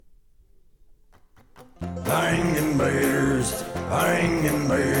Bangin' beers, bangin'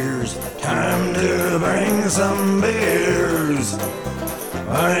 beers, time to bang some beers.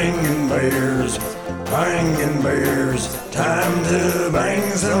 Bangin' beers, bangin' beers, time to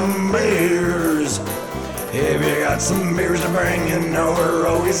bang some beers. If you got some beers to bring, you know we're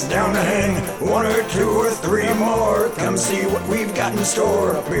always down to hang. One or two or three more, come see what we've got in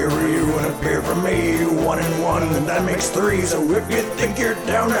store. A beer for you and a beer for me, 1 and 1, and that makes 3. So if you think you're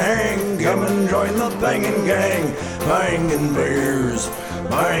down to hang, come and join the bangin' gang. Bangin' beers,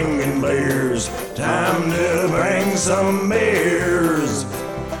 time to bang some beers.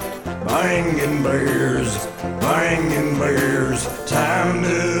 Bangin' beers, time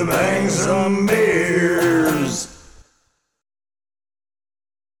to bang some beers.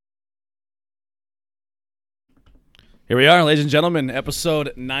 Here we are, ladies and gentlemen,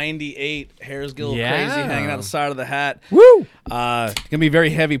 episode 98. Hair's getting a little crazy, hanging out the side of the hat. Woo! Gonna be a very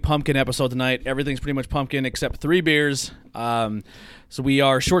heavy pumpkin episode tonight. Everything's pretty much pumpkin except 3 beers. So we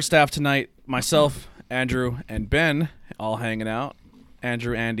are short-staffed tonight. Myself, Andrew, and Ben all hanging out.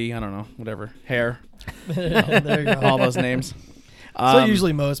 Andrew, Andy, I don't know, whatever. Hair. There you go. All those names. So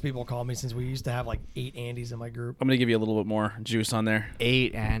usually most people call me, since we used to have like 8 Andys in my group. I'm gonna give you a little bit more juice on there.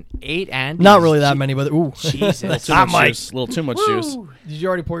 8 Andys. Not really that many, but ooh. Jesus. A little too much juice. Did you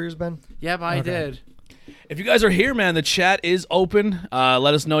already pour yours, Ben? Yep, I did. If you guys are here, man, the chat is open.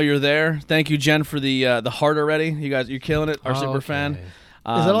 Let us know you're there. Thank you, Jen, for the heart already. You're killing it. Our super fan.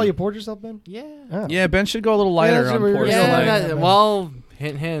 Is that all you poured yourself, Ben? Yeah. Oh. Yeah, Ben should go a little lighter on pours. Yeah, well,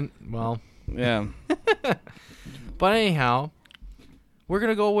 hint. Well. Yeah. But anyhow, we're going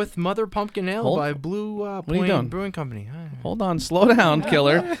to go with Mother Pumpkin Ale by Blue Point Brewing Company. Hold on. Slow down,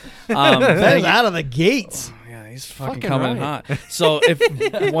 killer. Ben's out of the gates. Yeah, he's fucking coming hot. So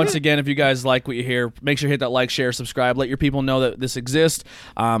once again, if you guys like what you hear, make sure you hit that like, share, subscribe. Let your people know that this exists.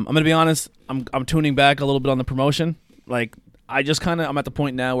 I'm going to be honest. I'm tuning back a little bit on the promotion. Like, I'm at the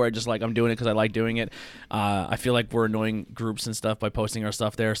point now where I'm doing it because I like doing it. I feel like we're annoying groups and stuff by posting our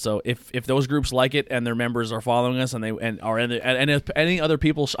stuff there. So if those groups like it and their members are following us and if any other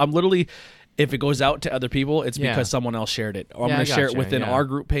people, I'm literally, if it goes out to other people, it's because someone else shared it, or I'm going to share it within our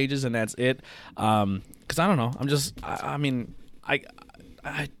group pages, and that's it. Because I don't know.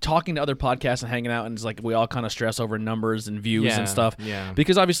 I talking to other podcasts and hanging out, and it's like we all kind of stress over numbers and views and stuff. Yeah.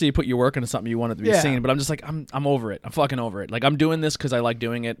 Because obviously you put your work into something you want it to be seen, but I'm just like I'm over it. I'm fucking over it. Like, I'm doing this because I like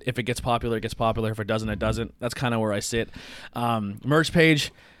doing it. If it gets popular, it gets popular. If it doesn't, it doesn't. That's kind of where I sit. Merch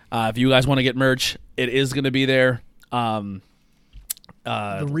page. If you guys want to get merch, it is going to be there.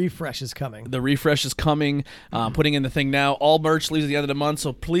 The refresh is coming. Putting in the thing now. All merch leaves at the end of the month,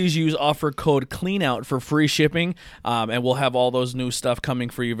 so please use offer code CLEANOUT for free shipping, and we'll have all those new stuff coming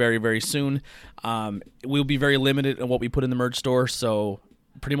for you very, very soon. We'll be very limited in what we put in the merch store, so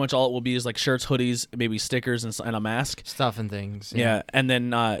pretty much all it will be is like shirts, hoodies, maybe stickers, and a mask, stuff and things. Yeah, and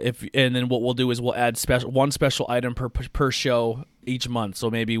then what we'll do is we'll add one special item per show each month.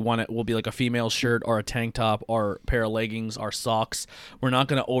 So maybe one it will be like a female shirt or a tank top or a pair of leggings or socks. We're not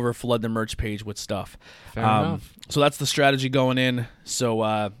going to overflood the merch page with stuff. Fair enough. So that's the strategy going in.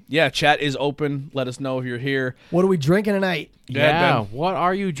 So chat is open. Let us know if you're here. What are we drinking tonight? Yeah, what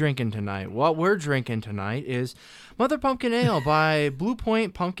are you drinking tonight? What we're drinking tonight is Mother Pumpkin Ale by Blue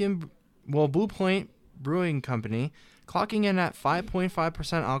Point Brewing Company, clocking in at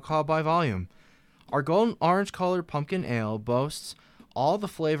 5.5% alcohol by volume. Our golden orange colored pumpkin ale boasts all the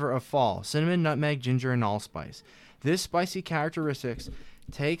flavor of fall: cinnamon, nutmeg, ginger, and allspice. This spicy characteristics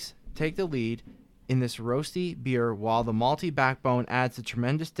take the lead in this roasty beer, while the malty backbone adds a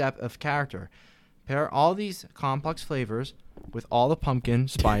tremendous depth of character. Pair all these complex flavors with all the pumpkin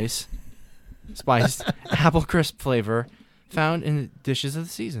spiced apple crisp flavor found in the dishes of the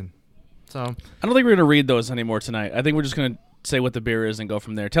season. So I don't think we're going to read those anymore tonight. I think we're just going to say what the beer is and go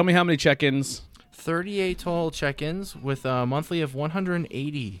from there. Tell me how many check-ins. 38 total check-ins with a monthly of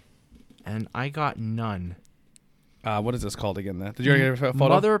 180, and I got none. What is this called again? Did you already get a photo?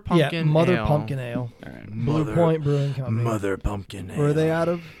 Mother Pumpkin Ale. Pumpkin Ale. All right. Blue Point Brewing Company. Mother Pumpkin Ale. Where are they out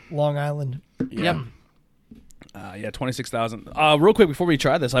of? Long Island. Yep. 26,000. Real quick before we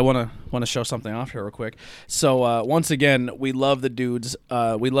try this, I want to show something off here real quick. So once again, we love the dudes.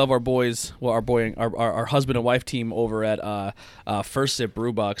 We love our boys. Well, our husband and wife team over at First Sip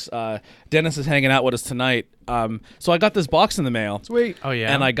Brew Box. Dennis is hanging out with us tonight. So I got this box in the mail. Sweet. Oh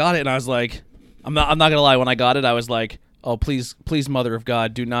yeah. And I got it, and I was like, I'm not gonna lie. When I got it, I was like, oh, please, Mother of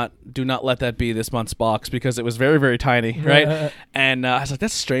God, do not let that be this month's box, because it was very, very tiny, right? And I was like,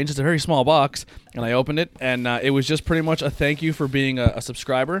 that's strange. It's a very small box. And I opened it, and it was just pretty much a thank you for being a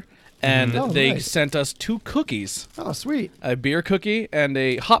subscriber. and Oh, they nice. sent us 2 cookies, Oh, sweet. a beer cookie and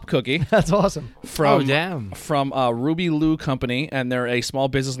a hop cookie. That's awesome. From Oh, damn. from Ruby Lou Company, and they're a small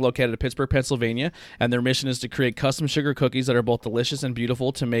business located in Pittsburgh, Pennsylvania, and their mission is to create custom sugar cookies that are both delicious and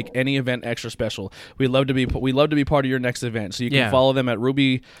beautiful to make any event extra special. We love to be part of your next event, so you can follow them at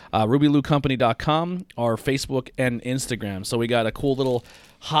rubyloucompany.com or Facebook and Instagram. So we got a cool little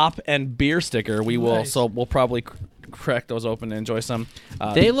hop and beer sticker. We'll probably crack those open and enjoy some.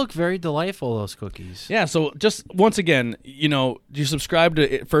 They look very delightful, those cookies. Yeah, so just once again, you subscribe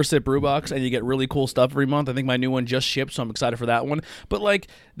to First Sip Brew Box and you get really cool stuff every month. I think my new one just shipped, so I'm excited for that one. But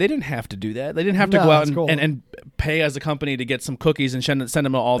they didn't have to do that. They didn't have to go out that's cool. and pay as a company to get some cookies and send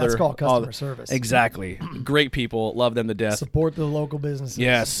them all That's their called customer service. Exactly. Great people, love them to death. Support the local businesses.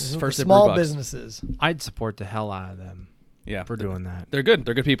 Yes, The First Sip small Brew Box. businesses. I'd support the hell out of them Yeah, for doing that. They're good.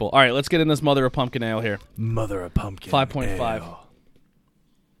 They're good people. All right, let's get in this mother of pumpkin ale here. Mother of pumpkin. 5.5.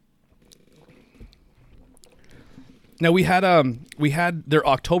 Now we had their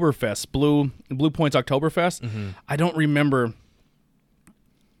Oktoberfest, Blue Point's Oktoberfest. Mm-hmm. I don't remember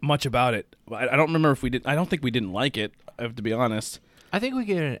much about it. I don't remember if we did. I don't think we didn't like it. I have to be honest. I think we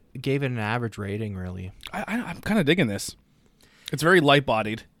gave it an average rating, really. I'm kind of digging this. It's very light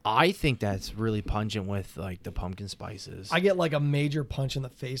bodied. I think that's really pungent with like the pumpkin spices. I get like a major punch in the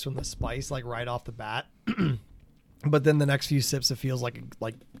face from the spice, like right off the bat. But then the next few sips, it feels like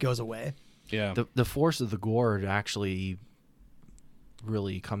goes away. Yeah. The force of the gourd actually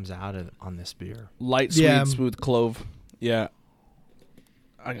really comes out on this beer. Light, sweet, Yeah. smooth clove. Yeah.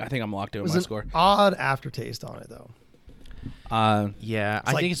 I think I'm locked in with my There's score. an odd aftertaste on it though. Yeah,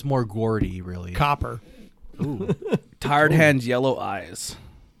 I like- think it's more gourdy, really. Copper. Ooh. Tired hands, yellow eyes.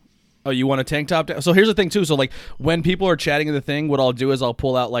 Oh, you want a tank top? So here's the thing too. So like when people are chatting in the thing, what I'll do is I'll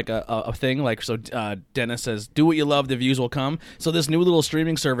pull out like a thing. Like so, Dennis says, "Do what you love, the views will come." So this new little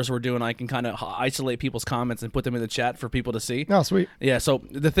streaming service we're doing, I can kind of isolate people's comments and put them in the chat for people to see. Oh, sweet. Yeah. So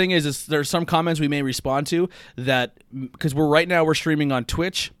the thing is there's some comments we may respond to that because we're streaming on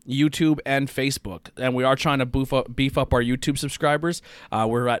Twitch, YouTube, and Facebook, and we are trying to beef up our YouTube subscribers.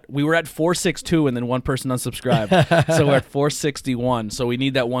 We were at 462, and then one person unsubscribed, so we're at 461. So we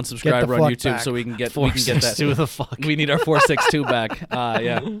need that one subscriber on fuck YouTube back. so we can get that. Who the fuck? We need our 462 back.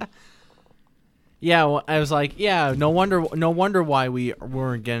 Yeah. Yeah, well, I was like, yeah, no wonder why we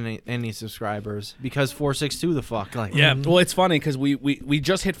weren't getting any subscribers because 462 the fuck. Like, Yeah. Well, it's funny because we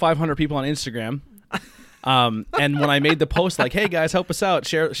just hit 500 people on Instagram. And when I made the post like, "Hey guys, help us out,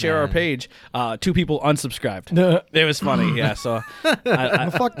 share our page," 2 people unsubscribed. It was funny, yeah. So,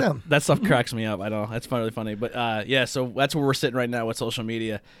 Well, fuck them. that stuff cracks me up. I know that's really funny, but yeah. So that's where we're sitting right now with social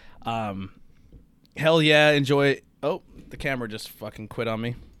media. Hell yeah, enjoy. Oh, the camera just fucking quit on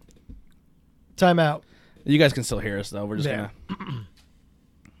me. Time out. You guys can still hear us though. We're just Yeah. gonna.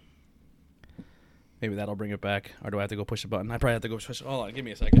 Maybe that'll bring it back, or do I have to go push a button? I probably have to go push. Hold on, give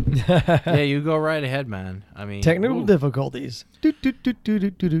me a second. yeah, you go right ahead, man. I mean, Technical difficulties. Do, do, do, do, do,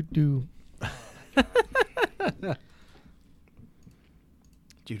 do, do, do.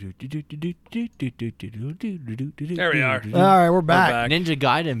 There we are. All right, we're back. back. Ninja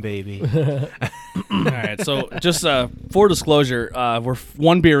Gaiden, baby. All right, so just for disclosure, we're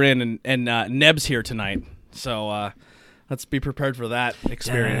one beer in, and Neb's here tonight, so let's be prepared for that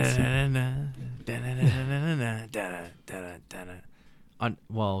experience.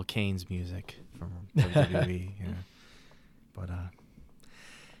 Well, Kane's music from WWE, yeah. But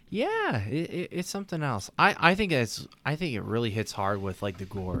yeah, it's something else. I think it really hits hard with like the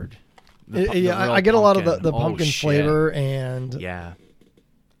gourd. I get a lot of the Oh, pumpkin shit. flavor and Yeah.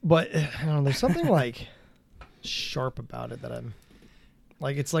 but I don't know, there's something like sharp about it that I'm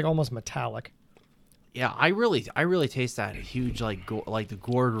like it's like almost metallic. Yeah, I really taste that huge like the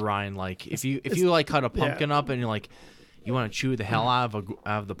gourd rind. Like if you like cut a pumpkin up and you're like you want to chew the hell out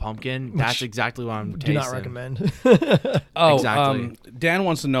of the pumpkin, that's exactly what I'm tasting. Do not recommend. Oh, Exactly. Dan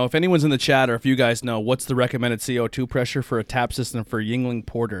wants to know if anyone's in the chat or if you guys know what's the recommended CO2 pressure for a tap system for Yingling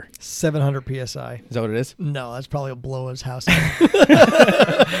Porter. 700 psi. Is that what it is? No, that's probably a blow his house.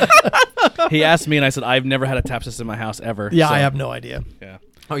 He asked me, and I said I've never had a tap system in my house ever. Yeah, so, I have no idea. Yeah.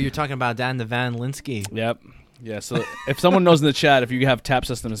 Oh, you're talking about Dan the Van Linsky. Yep. Yeah. So if someone knows in the chat if you have tap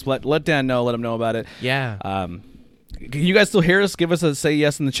systems, let Dan know. Let him know about it. Yeah. Can you guys still hear us? Give us a say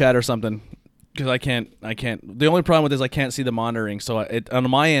yes in the chat or something. Because I can't. The only problem with this is I can't see the monitoring. So on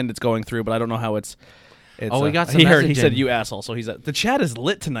my end it's going through, but I don't know how it's. Oh, we got some He heard. He message said in. You asshole. So he's the chat is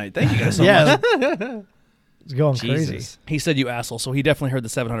lit tonight. Thank you guys so Yeah. much. It's going crazy. Jesus. He said you asshole. So he definitely heard the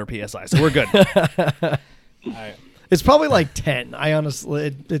 700 psi. So we're good. All right. It's probably like 10. I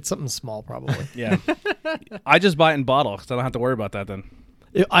honestly, it's something small probably. Yeah. I just buy it in bottle because I don't have to worry about that then.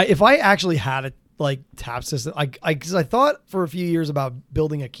 If I actually had a like tap system, because I thought for a few years about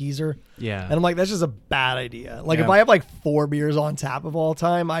building a keezer. Yeah. And I'm like, that's just a bad idea. Like Yeah. if I have like 4 beers on tap of all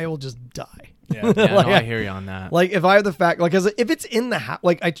time, I will just die. Yeah. Yeah, Like, no, I hear you on that. Like if I have the fact, like, cause if it's in the house,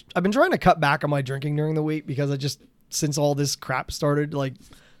 like I've been trying to cut back on my drinking during the week because since all this crap started, like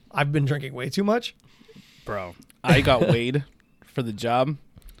I've been drinking way too much. Bro, I got weighed for the job.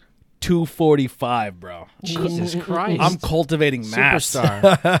 245, bro. Jesus Christ. I'm cultivating mass.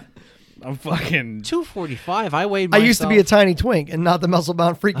 superstar. I'm fucking. 245. I weighed I myself. used to be a tiny twink and not the muscle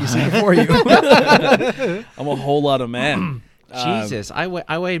bound freak you see before you. I'm a whole lot of man. Jesus. I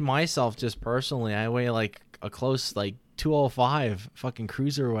weighed myself just personally. I weigh like a close like 205 fucking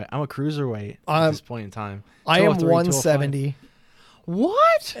cruiserweight. I'm a cruiserweight at this point in time. I am 203, 170,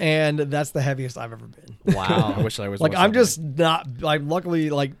 What? and that's the heaviest I've ever been. Wow. I wish I was. Like I'm 170. just not like. Luckily,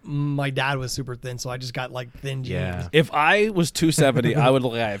 like my dad was super thin, so I just got like thin jeans. Yeah. If I was 270, I would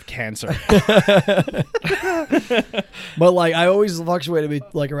look like I have cancer. But like I always fluctuated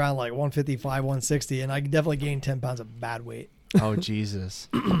like around like 155, 160, and I definitely gained 10 pounds of bad weight. Oh Jesus.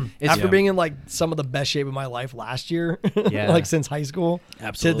 After being in like some of the best shape of my life last year, Yeah. like since high school,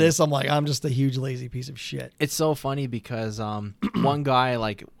 Absolutely. to this, I'm like, I'm just a huge lazy piece of shit. It's so funny because one guy,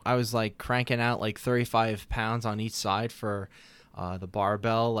 like, I was like cranking out like 35 pounds on each side for the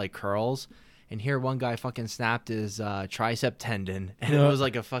barbell like curls, and here one guy fucking snapped his tricep tendon, and it was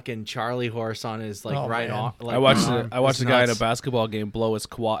like a fucking Charlie horse on his like Oh, right man. arm. Like, I watched arm. I watched It's a guy in a nuts. basketball game blow his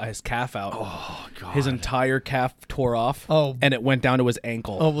calf out. Oh God. His entire calf tore off. Oh. And it went down to his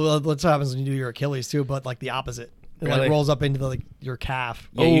ankle. Oh, well, that's what happens when you do your Achilles too, but like the opposite. It Really? like rolls up into like your calf.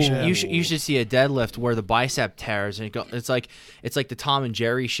 Yeah, Oh. you should see a deadlift where the bicep tears and it's like the Tom and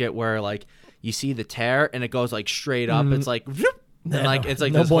Jerry shit where like you see the tear and it goes like straight up. It's like whoop, and Yeah, like it's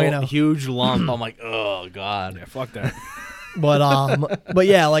like no this whole bueno. huge lump. I'm like, oh God. Yeah, fuck that. But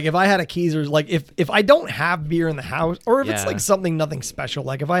yeah, like if I had a Keezers, like if I don't have beer in the house, or if it's Yeah. like something nothing special,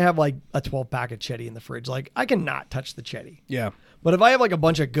 like if I have like a 12-pack of Chetty in the fridge, like I cannot touch the Chetty. Yeah. But if I have like a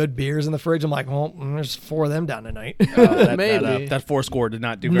bunch of good beers in the fridge, I'm like, well, there's 4 of them down tonight. Maybe. That 4 score did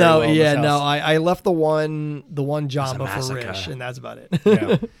not do very No, well. in yeah, this no, house. I left the one Jamba for massacre. Rich, and that's about it.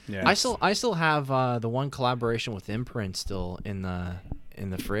 Yeah. Yeah. I still have the one collaboration with Imprint still in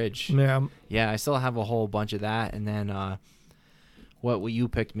the fridge. Yeah. Yeah, I still have a whole bunch of that, and then what you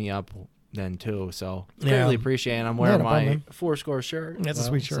picked me up then too. So Yeah. greatly appreciate it. I'm wearing no problem, my man. 4-score shirt. That's a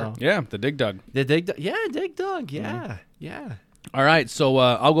sweet shirt. Yeah, the Dig Dug. The Dig Dug. Yeah, yeah. All right, so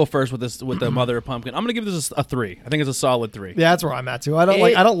I'll go first with the Mother of Pumpkin. I'm gonna give this a 3. I think it's a solid 3. Yeah, that's where I'm at too. I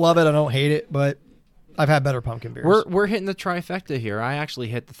don't love it, I don't hate it, but I've had better pumpkin beers. We're hitting the trifecta here. I actually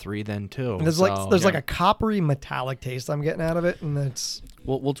hit the 3 then too. And there's so, like a coppery metallic taste I'm getting out of it, and it's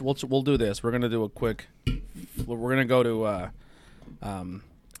We'll do this. We're gonna do a quick. We're gonna go to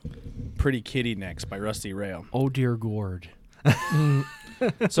Pretty Kitty next by Rusty Rail. oh dear Gord.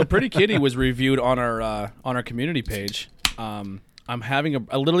 So Pretty Kitty was reviewed on our community page. I'm having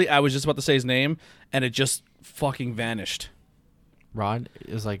a literally. I was just about to say his name, and it just fucking vanished. Rod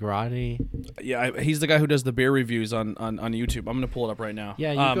is like Roddy. Yeah, he's the guy who does the beer reviews on YouTube. I'm gonna pull it up right now.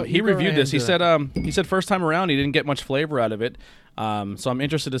 Yeah, he you go reviewed right this. He into said he said first time around he didn't get much flavor out of it. So I'm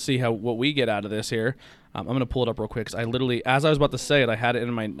interested to see what we get out of this here. I'm gonna pull it up real quick. 'Cause I literally, as I was about to say it, I had it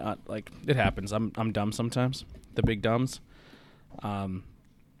in my like it happens. I'm dumb sometimes. The big dumbs.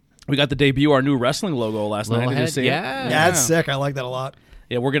 We got the debut our new wrestling logo last night. Did you see it? Yeah. yeah, it's sick. I like that a lot.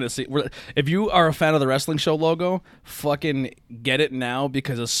 Yeah, we're gonna see. If you are a fan of the wrestling show logo, fucking get it now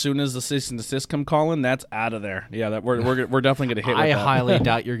because as soon as the cease and desist come calling, that's out of there. Yeah, we're definitely gonna hit. I with that. highly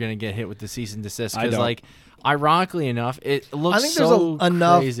doubt you're gonna get hit with the cease and desist I because, don't. like, ironically enough, it looks I think so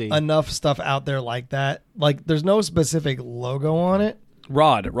there's crazy. enough stuff out there like that. Like there's no specific logo on it.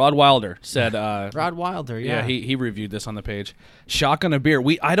 Rod Wilder said. Rod Wilder, Yeah, he reviewed this on the page. Shotgun a beer.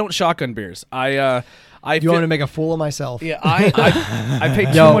 I don't shotgun beers. I You want to make a fool of myself? Yeah, I pay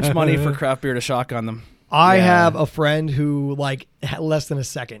too Yo. much money for craft beer to shotgun them. I Yeah. have a friend who like less than a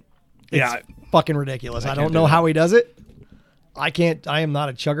second. It's Yeah. fucking ridiculous. I can't don't do know that. how he does it. I can't. I am not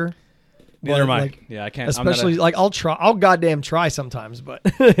a chugger. Neither am I. Like, Yeah, I can't. especially like I'll goddamn try sometimes, but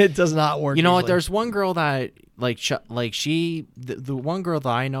it does not work. You know what? usually. There's one girl that the one girl that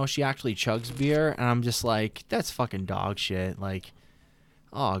I know, she actually chugs beer, and I'm just like, that's fucking dog shit. Like,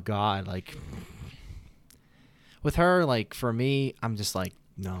 oh god, like with her, like for me, I'm just like,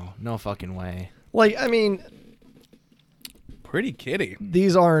 no fucking way. like I mean Pretty Kitty.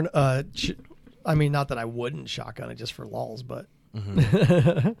 these aren't. I mean, not that I wouldn't shotgun it just for lulz, but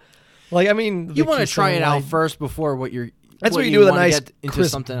like I mean, You want to Keystone try it out Light- first before That's what you do with a wanna nice get into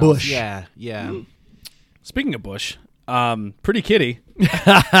crisp something bush. else. Yeah. Speaking of Bush, Pretty Kitty.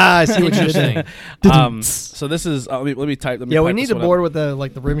 I see what you're saying. So this is. Let me type. Let me Yeah, type we need this the one board up.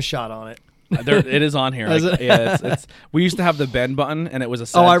 with the rim shot on it. It is on here. Is it? Yeah, it's. We used to have the bend button, and it was a.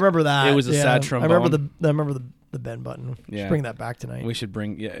 Sad, Oh, I remember that. It was a Yeah, sad trombone. I remember the bend button. Yeah. Should bring that back tonight. We should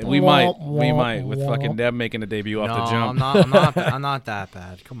bring. Yeah, we might with fucking Deb making a debut off No, the jump. I'm not that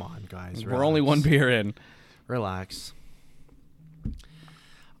bad. Come on, guys. We're only one beer in. Relax.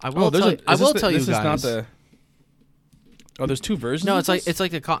 I will tell you This is guys. not the. Oh, there's two versions. No, of this?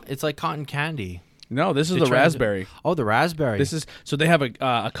 it's like cotton candy. No, this is They the tried to- raspberry. Oh, the raspberry. This is so they have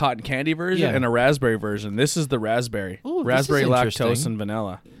a cotton candy version Yeah. and a raspberry version. This is the raspberry. Ooh, this Raspberry, is lactose, interesting. and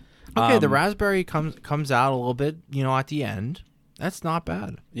vanilla. okay. The raspberry comes out a little bit, at the end. That's not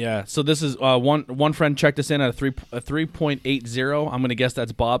bad. Yeah. So this is one friend checked us in at a 3.80. I'm gonna guess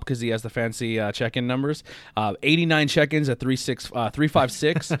that's Bob because he has the fancy check-in numbers. 89 check-ins at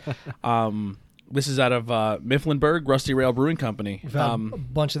 356. This is out of Mifflinburg, Rusty Rail Brewing Company. We've had a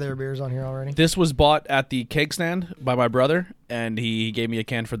bunch of their beers on here already. This was bought at the keg stand by my brother, and he gave me a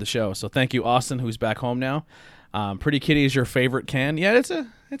can for the show. So thank you, Austin, who's back home now. Pretty Kitty is your favorite can. Yeah, it's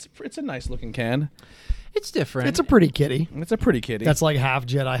a nice looking can. It's different. It's a pretty kitty. It's a pretty kitty. That's like half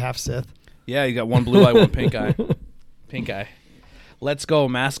Jedi, half Sith. Yeah, you got one blue eye, one pink eye. Pink eye. Let's go.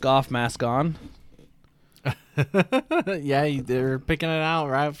 Mask off, mask on. yeah, they're picking it out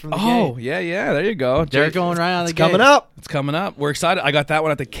right from the Oh, gate. yeah. There you go. They're Jake, going right on the It's gate. coming up. It's coming up. We're excited. I got that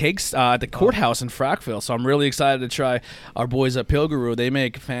one at the cakes at the courthouse in Frackville, so I'm really excited to try our boys at Pilguru. They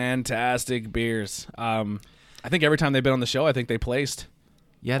make fantastic beers. I think every time they've been on the show, I think they placed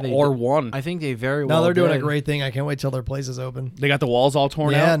Yeah, or won. I think they very well. No, they're doing a did. great thing. I can't wait till their place is open. They got the walls all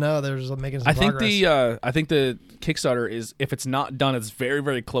torn Yeah, out. no, they're just making some I think progress. I think the Kickstarter is, if it's not done, it's very,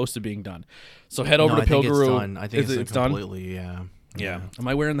 very close to being done. So head over No, to I think Pilguru. it's done. I think Is it's done. completely. Yeah. Yeah. Am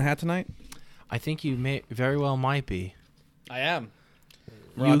I wearing the hat tonight? I think you may very well might be. I am.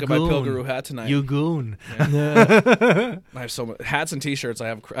 You Rocking my goon. Pilguru hat tonight. You goon. I have so much hats and T-shirts. I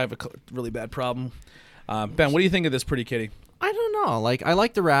have a really bad problem. Ben, what do you think of this Pretty Kitty? I don't know. Like I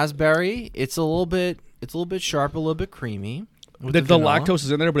like the raspberry. It's a little bit sharp, a little bit creamy. with The vanilla. lactose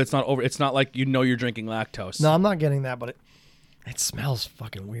is in there, but it's not over. It's not like you're drinking lactose. No, I'm not getting that, but it smells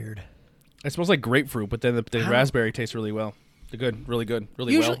fucking weird. It smells like grapefruit, but then the raspberry tastes really well. They're good, really good,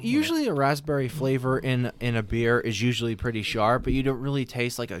 really well. Usually a raspberry flavor in a beer is usually pretty sharp, but you don't really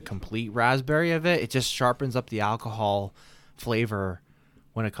taste like a complete raspberry of it. It just sharpens up the alcohol flavor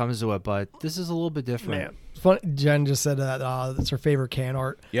when it comes to it, but this is a little bit different. Man, it's funny. Jen just said that that's her favorite can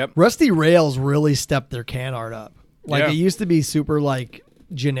art. Yep. Rusty Rails really stepped their can art up. Like Yeah. it used to be super like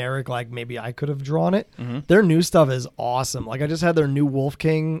generic, like maybe I could have drawn it. Mm-hmm. Their new stuff is awesome. Like I just had their new Wolf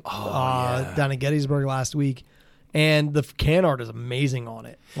King down in Gettysburg last week, and the can art is amazing on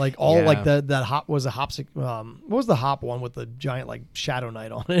it. Like all like that hop was a hop. What was the hop one with the giant like Shadow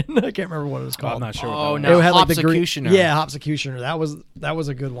Knight on it? I can't remember what it was I'm called. not sure. Oh, what that no. was. It had like the green, Hopsecutioner. yeah, Hopsecutioner. That was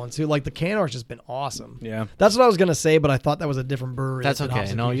a good one too. Like the can art's just been awesome. Yeah. That's what I was gonna say, but I thought that was a different brewery. That's that did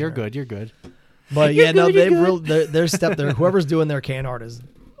okay. No, you're Hopsecutioner. good. You're good. But You're yeah, no, good, you're they've good. real their step there. Whoever's doing their can art is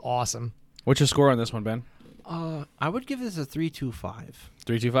awesome. What's your score on this one, Ben? I would give this a 3.25.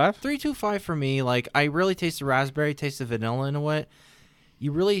 3.25. 3.25 for me. Like I really taste the raspberry, taste the vanilla into it.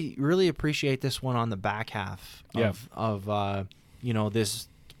 You really appreciate this one on the back half of this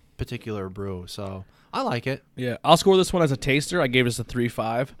particular brew. So I like it. Yeah, I'll score this one as a taster. I gave this a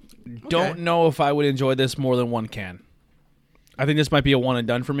 3.5. Don't know if I would enjoy this more than one can. I think this might be a one and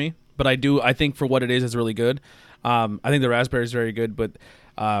done for me, but I think for what it is, it's really good. I think the raspberry is very good, but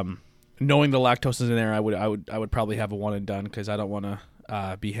knowing the lactose is in there, I would probably have a one and done because I don't want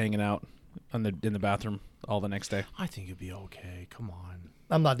to be hanging out in the bathroom all the next day. I think it'd be okay. Come on.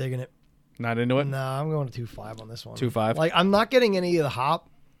 I'm not digging it. Not into it. No, I'm going to 2.5 on this one. 2.5? Like I'm not getting any of the hop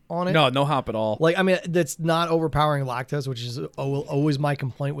on it. No hop at all. Like I mean, that's not overpowering lactose, which is always my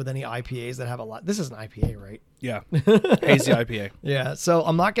complaint with any IPAs that have a lot. This is an IPA, right? Yeah, hazy IPA. Yeah. So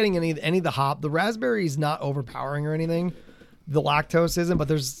I'm not getting any of the hop. The raspberry is not overpowering or anything. The lactose isn't, but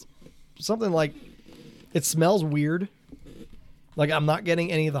there's something like it smells weird. Like I'm not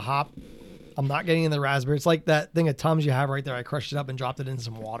getting any of the hop. I'm not getting in the raspberry. It's like that thing of Tums you have right there. I crushed it up and dropped it in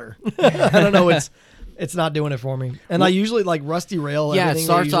some water. I don't know. It's not doing it for me. And I usually like Rusty Rail. Yeah,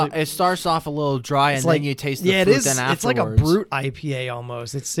 everything, it starts off a little dry, and it's then like you taste the yeah, fruit it is. then afterwards. It's like a brute IPA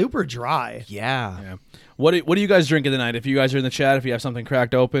almost. It's super dry. Yeah. Yeah. What are you guys drinking tonight? If you guys are in the chat, if you have something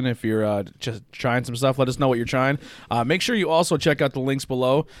cracked open, if you're just trying some stuff, let us know what you're trying. Make sure you also check out the links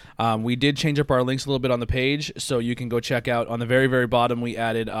below. We did change up our links a little bit on the page, so you can go check out on the very, very bottom. We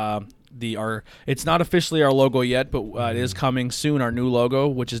added it's not officially our logo yet, but it is coming soon. Our new logo,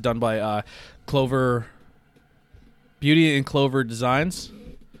 which is done by Clover. Beauty and Clover Designs.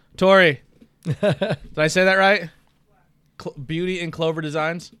 Tori, did I say that right? Beauty and Clover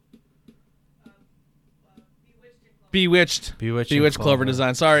Designs. Bewitched Clover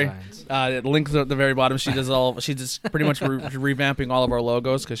Design. Sorry, links at the very bottom. She does all. She's just pretty much revamping all of our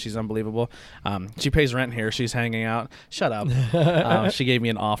logos because she's unbelievable. She pays rent here. She's hanging out. Shut up. She gave me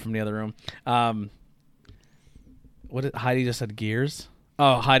an off from the other room. Heidi just said gears.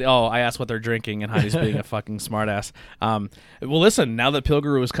 Oh, Heidi. Oh, I asked what they're drinking, and Heidi's being a fucking smartass. Well, listen. Now that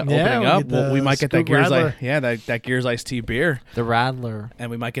Pilguru is opening up, we might get that Gears. That Gears iced tea beer, the Radler,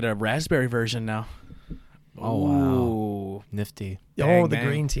 and we might get a raspberry version now. Oh wow, nifty! Bang, the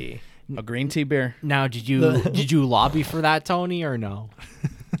green tea, a green tea beer. Now, did you lobby for that, Tony, or no?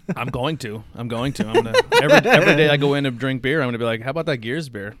 I'm going to. I'm gonna every day I go in to drink beer. I'm gonna be like, how about that Gears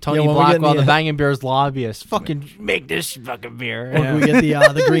beer? Tony Blackwell, the Bangin Bears lobbyist, fucking make this fucking beer. Or we get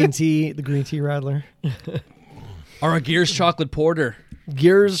the green tea, Radler, or a Gears chocolate porter,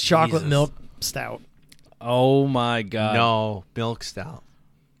 Gears chocolate milk stout. Oh my god! No, milk stout.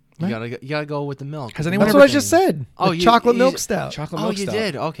 You gotta go with the milk. That's what I just said. Oh, chocolate milk stout. Chocolate milk stout.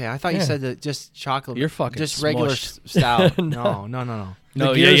 Did. Okay, I thought you said that just chocolate. You're fucking just regular stout. No.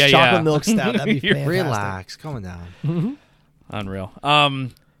 No, chocolate milk stout. That'd be fantastic. Relax, calm down. Mm-hmm. Unreal.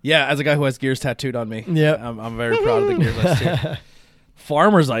 Yeah, as a guy who has Gears tattooed on me, I'm very proud of the Gears iced tea.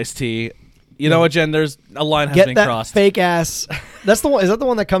 Farmer's iced tea. You know what, Jen? There's a line has been crossed. Fake ass. That's the one. Is that the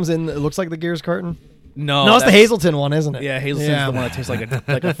one that comes in? It looks like the Gears carton. No, it's the Hazelton one, isn't it? Yeah, Hazelton's the one that tastes like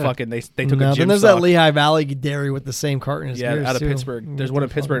a fucking. They took a gym then there's stock. that Lehigh Valley dairy with the same carton as Gears, out of too. Pittsburgh. There's one in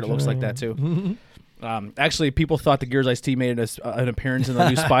Pittsburgh that looks like that too. Actually, people thought the Gears iced tea made an appearance in the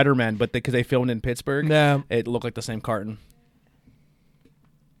new Spider-Man, but because they filmed in Pittsburgh, it looked like the same carton.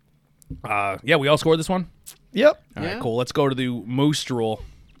 We all scored this one. Yep. All right, cool. Let's go to the Moose Drool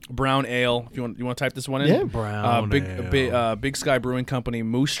Brown Ale. If you want to type this one in. Yeah, Brown Ale. Big Sky Brewing Company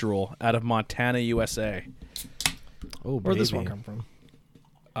Moose Drool out of Montana, USA. Oh, where'd this one come from?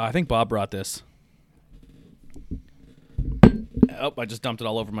 I think Bob brought this. Oh, I just dumped it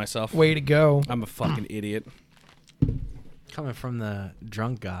all over myself. Way to go. I'm a fucking idiot. Coming from the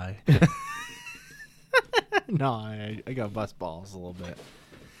drunk guy. No, I got bust balls a little bit.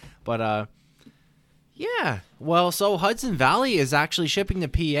 But, yeah. Well, so Hudson Valley is actually shipping to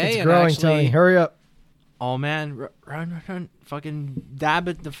PA. It's growing, Tony. Hurry up. Oh, man. Run. Fucking dab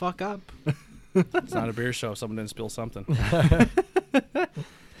it the fuck up. It's not a beer show. Someone didn't spill something.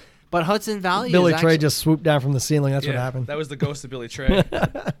 But Hudson Valley Billy Trey just swooped down from the ceiling. That's what happened. That was the ghost of Billy Trey.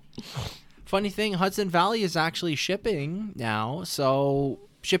 Funny thing, Hudson Valley is actually shipping now, so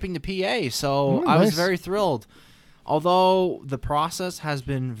shipping to PA. So I was very thrilled. Although the process has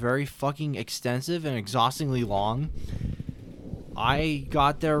been very fucking extensive and exhaustingly long, I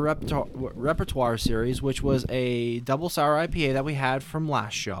got their repertoire series, which was a double sour IPA that we had from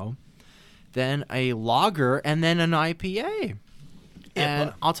last show, then a lager, and then an IPA.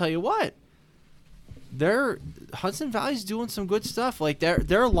 And I'll tell you what, Hudson Valley's doing some good stuff. Like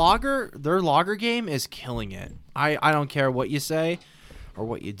their lager game is killing it. I don't care what you say or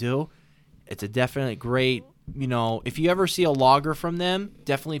what you do. It's a definite great, if you ever see a lager from them,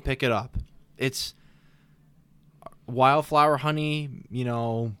 definitely pick it up. It's wildflower honey,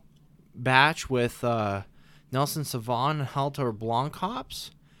 batch with Nelson Sauvin and Halter Blanc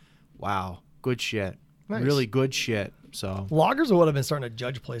hops. Wow, good shit. Nice. Really good shit. So lagers are what I've been starting to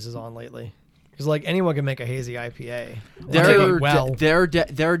judge places on lately, because anyone can make a hazy IPA.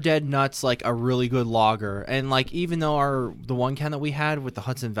 They're dead nuts like a really good lager, and even though the one can that we had with the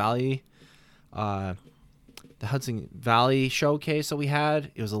Hudson Valley showcase that we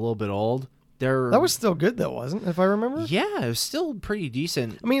had, it was a little bit old. That was still good though, wasn't it? If I remember. Yeah, it was still pretty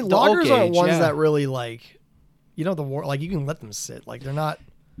decent. I mean, lagers aren't ones that really you can let them sit. They're not.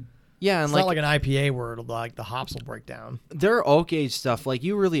 Yeah, and it's not like an IPA where the hops will break down. Their oak age stuff,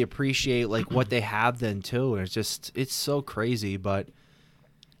 you really appreciate what they have then too. And it's so crazy. But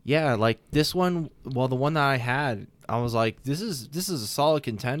yeah, this one, the one that I had, I was like, this is a solid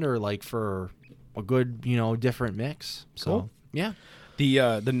contender for a good, different mix. So cool. Yeah.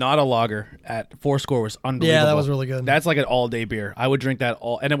 The Nada lager at Fourscore was unbelievable. Yeah, that was really good. That's like an all-day beer. I would drink that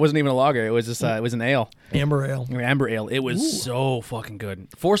and it wasn't even a lager. It was just it was an ale. Amber ale. It was so fucking good.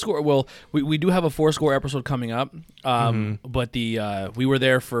 Fourscore. Well, we do have a Fourscore episode coming up. But we were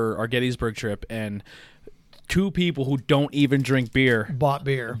there for our Gettysburg trip, and 2 people who don't even drink beer Bought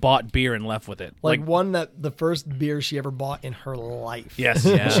beer. bought beer and left with it. Like one that the first beer she ever bought in her life. Yes,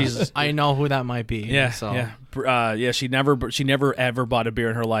 Yeah. she's I know who that might be. yeah, So. yeah. She never ever bought a beer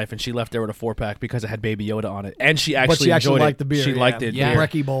in her life, and she left there with a 4-pack because it had Baby Yoda on it, and she actually But she actually enjoyed liked it. the beer. She liked it. Yeah. The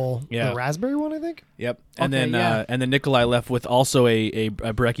Brekkie Bowl. Yeah. The raspberry one, I think. Yep. And Okay, then yeah. and then Nikolai left with also a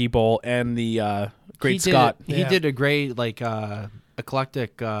Brekkie Bowl and the Great He Scott. Did, he Yeah. did a great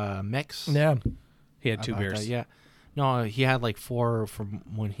eclectic mix. Yeah. He had 2 about beers. that, yeah. No, he had like 4 from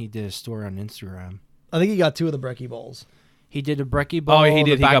when he did his story on Instagram. I think he got 2 of the Brekkie Bowls. He did a Brekkie Bowl. Oh, he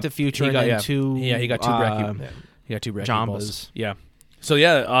did. The Back got to Future, he and got, then yeah. 2. Yeah, he got 2 Brekkie. Yeah. He got 2 Brekkie Jambas. Bowls. Yeah. So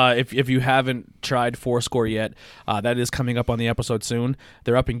yeah, if you haven't tried Fourscore yet, that is coming up on the episode soon.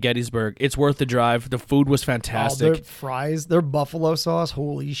 They're up in Gettysburg. It's worth the drive. The food was Oh, fantastic. their fries, their buffalo sauce,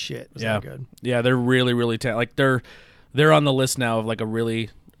 holy shit, was Yeah, that good. yeah, they're really, really like they're on the list now of like a really,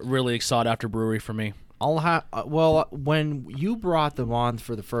 really sought after brewery for me. I'll have. Well, when you brought them on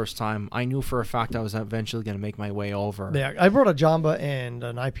for the first time, I knew for a fact I was eventually going to make my way over. Yeah, I brought a Jamba and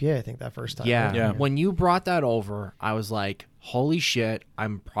an IPA, I think, that first time. Yeah. Yeah. When you brought that over, I was like, holy shit,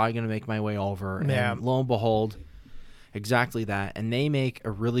 I'm probably going to make my way over. Yeah. And lo and behold, exactly that. And they make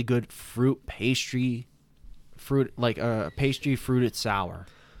a really good pastry fruited sour.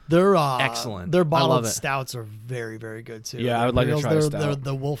 They're Excellent. Their I love bottled it. stouts are very, very good too. Yeah, I Their would like to Reals, try a they're, stout. they're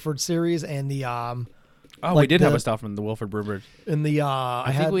the Wolford series and the Oh, Like we did have the- a stout from the Wilford Brewbridge. in the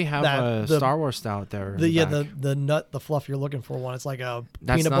I think we have a Star Wars stout there. the in the back. the nut, the fluff you're looking for one. It's like a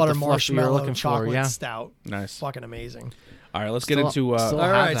That's peanut not butter the fluff you're marshmallow looking for, chocolate yeah. stout. Nice. Fucking amazing. All right, let's Still- get into still- All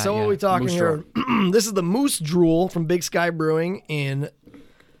have right, that so what yet. are we talking Moose here? This is the Moose Drool from Big Sky Brewing in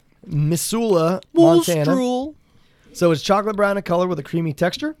Missoula, Montana. So it's chocolate brown in color with a creamy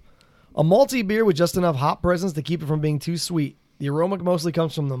texture. A malty beer with just enough hop presence to keep it from being too sweet. The aroma mostly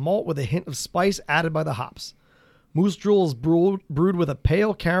comes from the malt with a hint of spice added by the hops. Moose Drool is brewed with a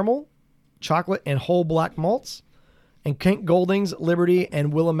pale caramel, chocolate, and whole black malts, and Kent Goldings, Liberty,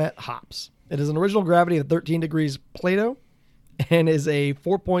 and Willamette hops. It is an original gravity of 13 degrees Plato and is a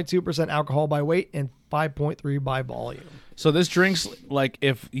 4.2% alcohol by weight and 5.3 by volume. So this drink's like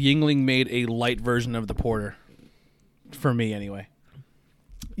if Yingling made a light version of the porter. For me, anyway.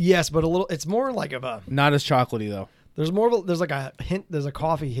 Yes, but it's more like of a, Not as chocolatey though. there's like a hint, there's a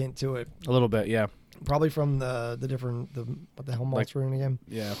coffee hint to it. A little bit, yeah, Probably from the what the hell malts were in again?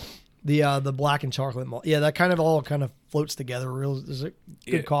 yeah. The black and chocolate malt. Yeah, that kind of all kind of floats together. There's a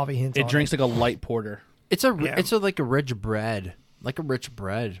good coffee hint. It on drinks like a light porter. It's a Yeah. it's a, like a rich bread, like a rich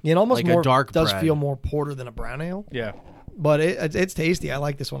bread. Yeah, it almost like more a dark does bread. feel more porter than a brown ale, Yeah, but it's tasty. I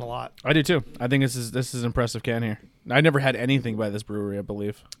like this one a lot. I do too. I think this is impressive can here. I never had anything by this brewery, I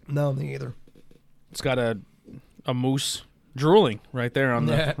believe. No, me either. It's got a moose drooling right there on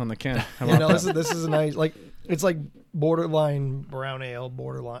the Yeah. on the can. How You about know, that? this is a nice it's like borderline brown ale,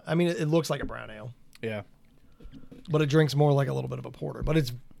 borderline. I mean, it looks like a brown ale, Yeah, but it drinks more like a little bit of a porter. But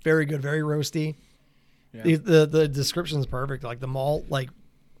it's very good, very roasty. yeah. The description is perfect. Like the malt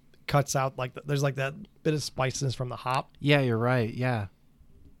cuts out there's like that bit of spiciness from the hop. Yeah, you're right. Yeah.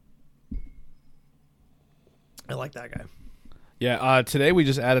 I like that guy. Yeah, today we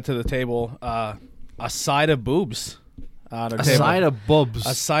just added to the table a side of boobs. On our A table. side of bubs.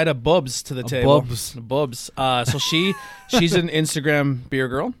 A side of bubs to the table. bubs. Bubs. So she's an Instagram beer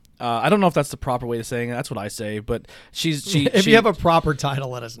girl. I don't know if that's the proper way of saying it. That's what I say, but If you have a proper title,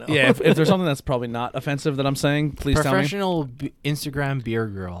 let us know. yeah. If there's something that's probably not offensive that I'm saying, please tell me. Professional Instagram beer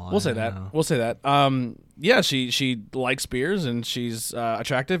girl. We'll say that. We'll say that. Yeah, she likes beers and she's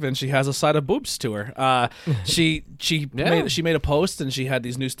attractive and she has a side of boobs to her. She made a post and she had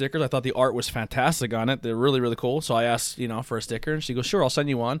these new stickers. I thought the art was fantastic on it. They're really, really cool. So I asked, for a sticker and she goes, "Sure, I'll send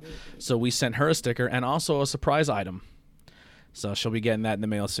you one." So we sent her a sticker and also a surprise item. So she'll be getting that in the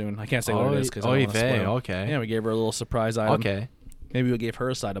mail soon. I can't say what it is because I don't want to spoil it. Okay. Yeah, we gave her a little surprise item. Okay. Maybe we gave her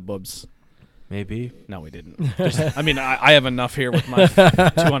a side of boobs. Maybe. No, we didn't. I have enough here with my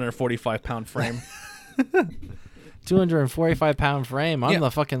 245-pound frame. 245-pound frame. I'm Yeah.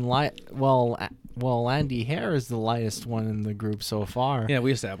 the fucking light. Well, Andy Hare is the lightest one in the group so far. Yeah,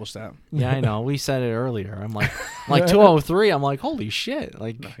 we established that. Yeah, I know. We said it earlier. I'm like 203. I'm like, holy shit.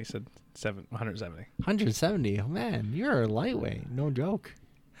 Like No, he said 170. 170. Man, you're a lightweight. No joke.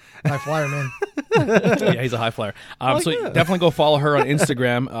 High flyer, man. Yeah, he's a high flyer. So definitely go follow her on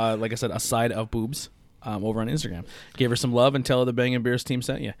Instagram. Like I said, a side of boobs over on Instagram. Give her some love and tell her the Bangin' Beers team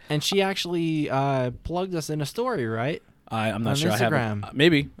sent you. And she actually plugged us in a story, right? I'm not On sure. I haven't. Instagram.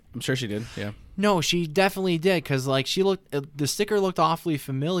 Maybe. I'm sure she did. Yeah. No, she definitely did, because she looked. The sticker looked awfully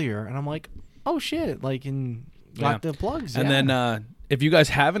familiar, and I'm like, oh shit! And got the plugs. And yeah. then if you guys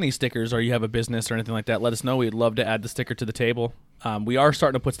have any stickers or you have a business or anything like that, let us know. We'd love to add the sticker to the table. We are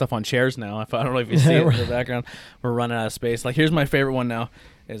starting to put stuff on chairs now. I don't know if you see it in the background. We're running out of space. Like, here's my favorite one now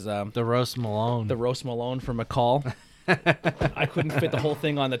is The Roast Malone. the Roast Malone from McCall. I couldn't fit the whole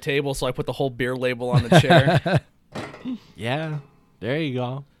thing on the table, so I put the whole beer label on the chair. Yeah, there you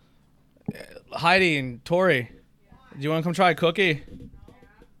go. Heidi and Tori, do you want to come try a cookie?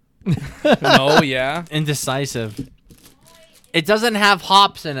 No, yeah. Indecisive. It doesn't have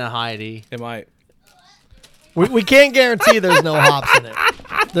hops in it, Heidi. It might. We can't guarantee there's no hops in it.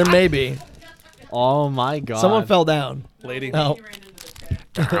 There may be. Oh my God. Someone fell down. Lady. Oh.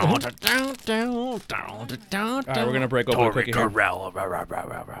 All right, we're going to break open a cookie here.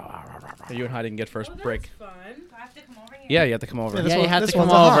 You and Heidi can get first break. Fun. Do I have to come over here? Yeah, you have to come over. Yeah, this Yeah, one- you have this to come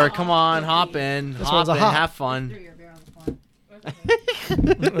one's a over. hop. Come on, hop in. This Hop one's a in. hop. Have Throw fun. your beer on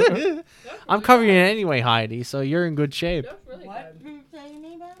the floor. I'm covering it anyway, Heidi, so you're in good shape. Really what? Good.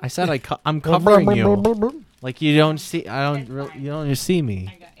 I said I'm covering you. Like you don't see. You don't see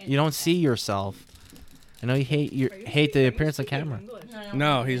me. You don't see yourself. I know you hate the appearance on camera.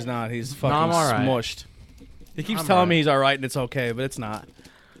 No, he's not. He's fucking I'm all right. smushed. He keeps I'm telling all me right. he's all right and it's okay, but it's not.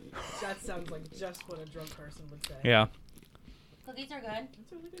 That sounds like just what a drunk person would say. Yeah. Cookies are good.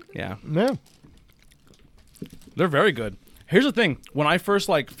 Yeah. Yeah. They're very good. Here's the thing. When I first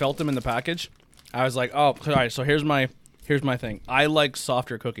felt them in the package, I was like, "Oh, all right, so here's my thing. I like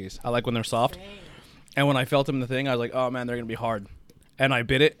softer cookies. I like when they're soft." And when I felt them in the thing, I was like, "Oh man, they're going to be hard." And I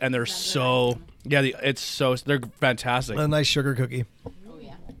bit it and they're they're fantastic. A nice sugar cookie. Oh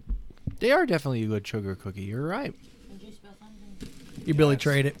yeah. They are definitely a good sugar cookie. You're right. Did you spill something? You Billy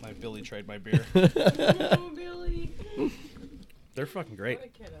trade it. My Billy trade my beer. Oh, Billy. They're fucking great. What a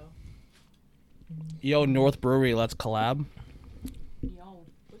kiddo. Yo, North Brewery, let's collab. Yo.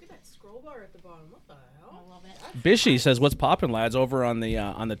 Look at that scroll bar at the bottom. What the hell? I love it. Bishy says, "What's poppin', lads?" Over on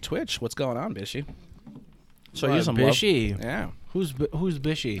the Twitch. What's going on, Bishy? So you some love. Bishy. Yeah. Who's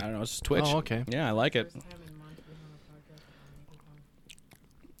Bishy? I don't know. It's just Twitch. Oh, okay. Yeah, I like it. First time in months we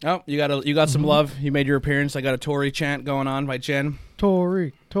have a podcast. Oh, you got some love. You made your appearance. I got a Tory chant going on by Jen.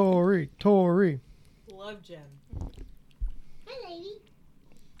 Tori, Tori, Tori. Love Jen.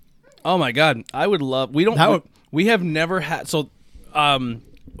 Oh my God, I would love. We don't. That would- we have never had. So, Honest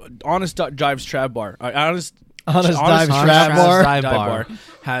Jives Trav Bar. Honest Honest Honest Dive Trav Trap Bar. Dive Dive Bar. Bar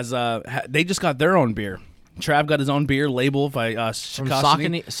has they just got their own beer. Trav got his own beer labeled by From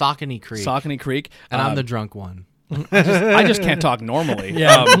Saucony Saucony Creek. Saucony Creek, And I'm the drunk one. I just can't talk normally.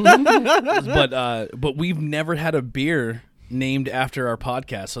 Yeah. But we've never had a beer named after our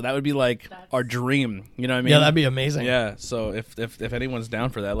podcast, so that would be like our dream. You know what I mean? Yeah, that'd be amazing. Yeah. So if anyone's down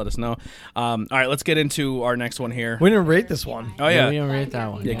for that, let us know. All right, let's get into our next one here. We didn't rate this one. Oh yeah. We don't rate that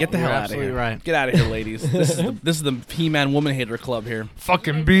one. Yeah, get the You're hell out of absolutely here. right. Get out of here, ladies. This is the He-Man Woman Hater Club here.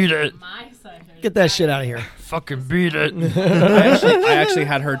 Fucking beat it. My side. Get that shit out of here. Fucking beat it. I actually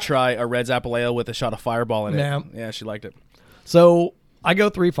had her try a Red's Apple Ale with a shot of Fireball in it. Yeah. Yeah, she liked it. So I go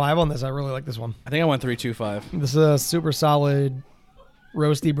 3-5 on this. I really like this one. I think I went 3.25. This is a super solid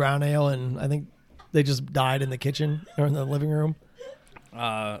roasty brown ale, and I think they just died in the kitchen or in the living room.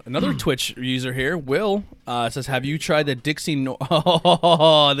 Another Twitch user here, Will, says, "Have you tried the the Dixie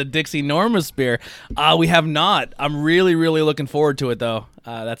Normus beer?" We have not. I'm really, really looking forward to it, though.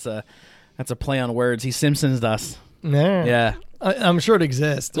 That's a play on words. He Simpsonsed us. Yeah. I'm sure it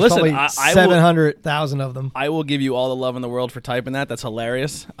exists. There's Listen, probably I will- 700,000 of them. I will give you all the love in the world for typing that. That's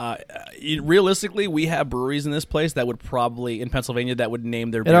hilarious. Realistically, we have breweries in this place that would probably, in Pennsylvania, that would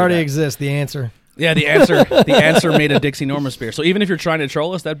name their It beer already that. exists. The answer. Yeah, the answer made a Dixie Normus beer. So even if you're trying to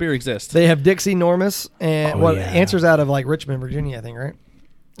troll us, that beer exists. They have Dixie Normus, and Oh, yeah. answers out of like Richmond, Virginia, I think, right?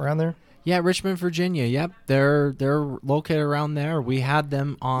 Around there. Yeah, Richmond, Virginia. Yep, they're located around there. We had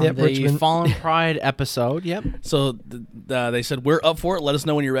them on Yep, the Richmond. Fallen Pride episode. Yep. So they said, "We're up for it. Let us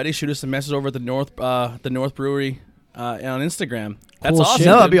know when you're ready. Shoot us a message over at the North Brewery on Instagram." That's Cool awesome. shit.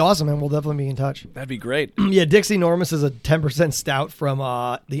 No, that'd dude. be awesome, man. We'll definitely be in touch. That'd be great. Yeah, Dixie Normus is a 10% stout from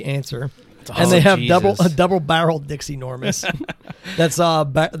the answer. awesome. And they have Jesus. a double barreled Dixie Normus.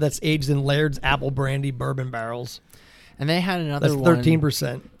 that's aged in Laird's apple brandy bourbon barrels. And they had another That's one.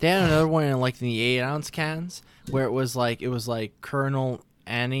 13%. They had another one in like the 8-ounce cans where it was like Colonel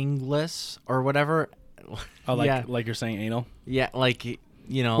Anninglis or whatever. Oh, yeah, like you're saying anal. yeah, like you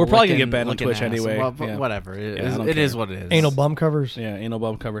know. We're probably gonna licking- get banned on licking Twitch ass. anyway. Well, but Yeah. whatever. It Yeah, I don't is care. what it is. Anal bum covers. Yeah, anal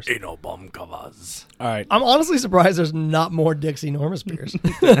bum covers. Anal bum covers. All right. I'm honestly surprised there's not more Dixie Normus beers.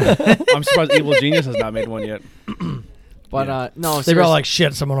 I'm surprised Evil Genius has not made one yet. But no, They were seriously. all like,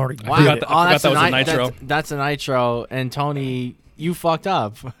 shit, someone already Wow. did forgot it. that- I forgot that was a nitro. That's a nitro. And Tony, you fucked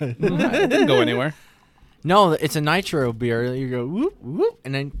up. It didn't go anywhere. No, it's a nitro beer. You go whoop whoop,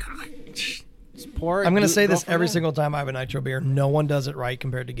 and then just pour it. I'm going to say go this from every there. single time I have a nitro beer. No one does it right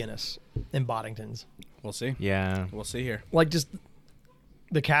compared to Guinness and Boddington's. We'll see. Yeah. We'll see here. Like just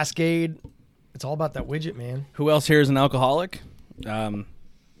the Cascade. It's all about that widget, man. Who else here is an alcoholic?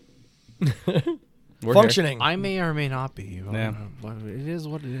 We're Functioning. I may or may not be. Yeah. But it is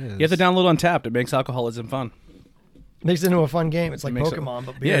what it is. here. You have to download Untapped. It makes alcoholism fun. Makes it into a fun game. It's like Makes it- Pokemon,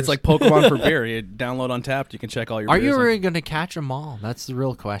 but beers. Yeah, it's like Pokemon for beer. You download Untapped. You can check all your Are beers you in. really going to catch them all? That's the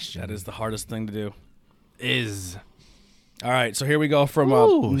real question. That is the hardest thing to do. Is. All right, so here we go from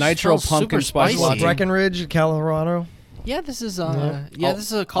Ooh, Nitro smells Pumpkin super Spice spicy. Latte. Breckenridge, Colorado. Yeah, this is Yeah. this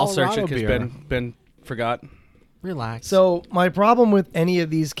is a I'll Colorado search it beer. because Ben forgot. Relax. So my problem with any of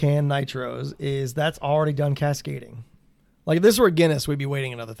these canned nitros is that's already done cascading. Like if this were Guinness, we'd be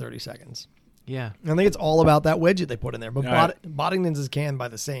waiting another 30 seconds. yeah. I think it's all about that widget they put in there. But All right. Boddington's is canned by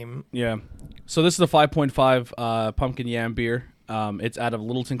the same. Yeah. So this is the 5.5 pumpkin yam beer. It's out of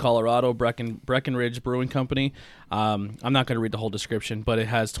Littleton, Colorado, Breckenridge Brewing Company. I'm not going to read the whole description, but it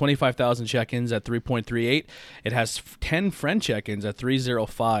has 25,000 check-ins at 3.38. It has 10 friend check-ins at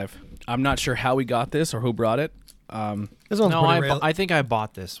 305. I'm not sure how we got this or who brought it. This one's No, pretty I think I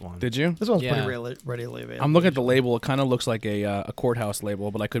bought this one. Did you? This one's Yeah. pretty readily available. I'm looking at the label. It kind of looks like a courthouse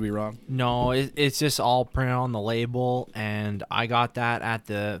label, but I could be wrong. No, it's just all printed on the label, and I got that at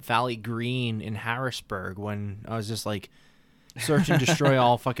the Valley Green in Harrisburg when I was just like search and destroy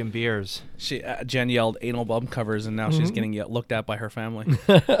all fucking beers. Jen yelled anal bum covers, and now she's getting looked at by her family.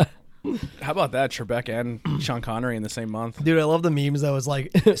 How about that? Trebek and Sean Connery in the same month. Dude, I love the memes that was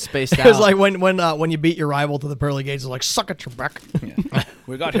like Spaced it was out. like when you beat your rival to the pearly gates, it's like suck it, Trebek. Yeah.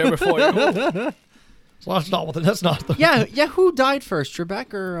 We got here before you. So that's not what that's not the yeah. Who died first,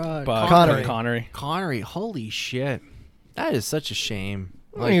 Trebek or Connery. Connery. Connery? Holy shit, that is such a shame.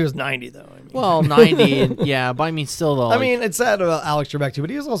 Well, he was 90 though. I mean. Well, 90, and, yeah, but I mean, still though. I mean, it's sad about Alex Trebek too, but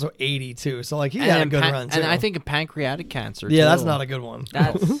he was also 80 too. So like he had a good run too. and I think a pancreatic cancer. yeah, too. that's not a good one.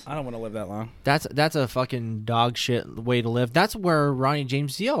 That's I don't want to live that long. that's a fucking dog shit way to live. That's where Ronnie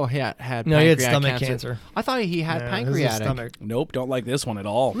James Dio had No, he had pancreatic stomach cancer. I thought he had Yeah, this is pancreatic. stomach. Nope, don't like this one at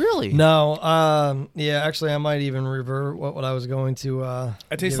all. Really? No, yeah, actually, I might even revert what I was going to.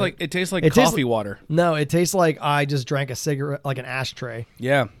 It tastes give like it tastes like It tastes coffee water. No, it tastes like I just drank a cigarette, like an ashtray.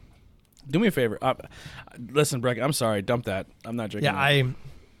 Yeah. Do me a favor. Listen, Breck, I'm sorry. Dump that. I'm not drinking. Yeah,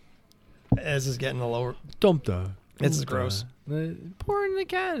 that. This is getting a lower. Dump that. This is gross. Pour it in the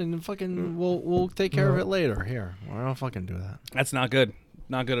can and fucking we'll take care of it later. Here, I don't fucking do that. That's not good.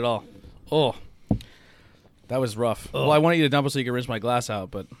 Not good at all. Oh, that was rough. Well, I wanted you to dump it so you could rinse my glass out,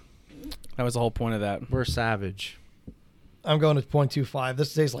 but that was the whole point of that. We're savage. I'm going to 0.25.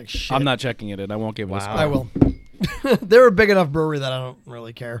 This tastes like shit. I'm not checking it, and I won't give it a score. I will. They're a big enough brewery that I don't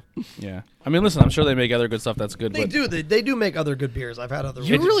really care. Yeah. I mean, listen, I'm sure they make other good stuff that's good, They but do. They do make other good beers. I've had other.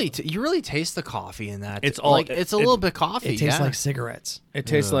 You ones. really taste the coffee in that. It's all- like it's a little bit coffee. It tastes yeah. like cigarettes. it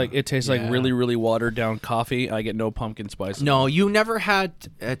tastes like Yeah. really, really watered down coffee. I get no pumpkin spice. No, you never had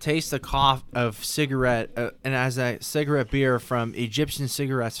a taste of cigarette, and as a cigarette beer from Egyptian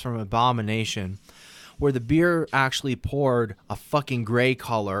cigarettes from Abomination, where the beer actually poured a fucking gray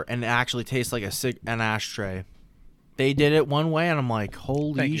color and it actually tastes like an ashtray. They did it one way, and I'm like,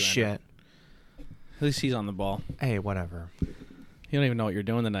 holy Thank you, shit. At least he's on the ball. Hey, whatever. You don't even know what you're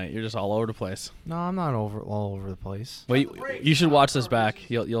doing tonight. You're just all over the place. No, I'm not all over the place. Well, you should watch this back.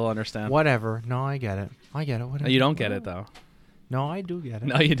 You'll understand. Whatever. No, I get it. Whatever. No, you don't get it though. No, I do get it.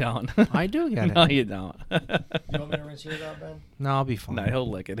 No, you don't. I do get it. No, you don't. You want me to rinse yours out, Ben? No, I'll be fine. No, he'll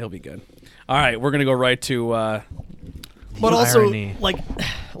lick it. He'll be good. All right, we're gonna go right to. But also, irony.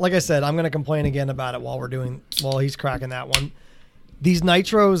 like I said, I'm going to complain again about it while he's cracking that one. These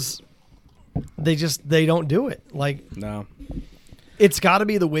nitros, they don't do it. Like No. it's got to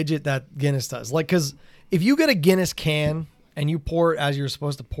be the widget that Guinness does. Like, because if you get a Guinness can and you pour it as you're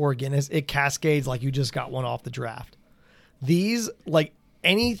supposed to pour Guinness, it cascades like you just got one off the draft. These, like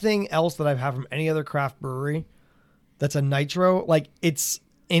anything else that I've had from any other craft brewery that's a nitro, like it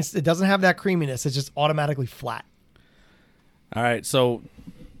doesn't have that creaminess. It's just automatically flat. All right, so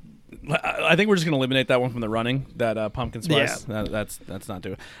I think we're just gonna eliminate that one from the running. That pumpkin spice. Yeah. That's not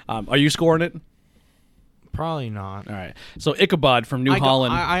doing. Are you scoring it? Probably not. All right. So Ichabod from New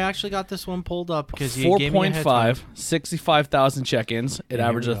Holland. I actually got this one pulled up because you gave me a heads up. 4.5, 65,000 check-ins. It Here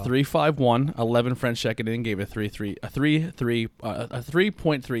averaged we a go. 3.51, 11 French check-in, gave it a 3.30.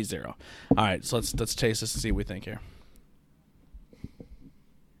 All right, so let's taste this and see what we think here.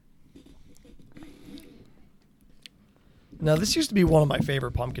 Now, this used to be one of my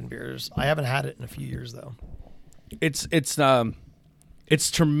favorite pumpkin beers. I haven't had it in a few years though. It's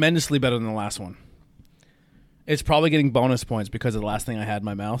tremendously better than the last one. It's probably getting bonus points because of the last thing I had in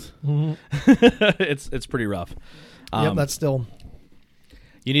my mouth. It's pretty rough. Yep, that's still.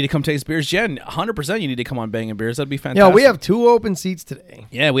 You need to come taste beers, Jen. 100%. You need to come on Bangin' Beers. That'd be fantastic. Yeah, we have 2 open seats today.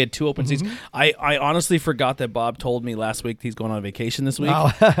 Yeah, we had 2 open seats. I honestly forgot that Bob told me last week he's going on vacation this week.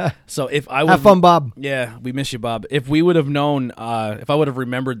 Oh. So if I would Have fun, Bob. Yeah, we miss you, Bob. If we would have known, if I would have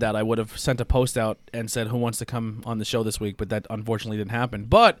remembered that, I would have sent a post out and said who wants to come on the show this week. But that unfortunately didn't happen.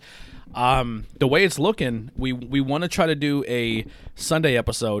 But the way it's looking, we want to try to do a Sunday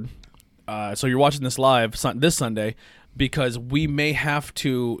episode. So you're watching this live this Sunday. Because we may have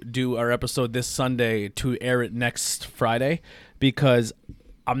to do our episode this Sunday to air it next Friday, because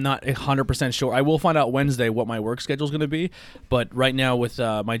I'm not 100% sure. I will find out Wednesday what my work schedule is going to be, but right now with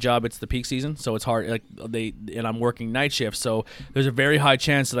my job, it's the peak season, so it's hard. And I'm working night shifts, so there's a very high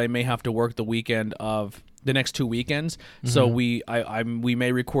chance that I may have to work the weekend of the next 2 weekends. So we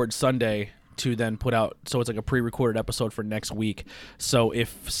may record Sunday to then put out, so it's like a pre-recorded episode for next week. So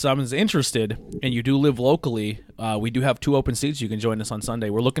if someone's interested and you do live locally, we do have 2 open seats. You can join us on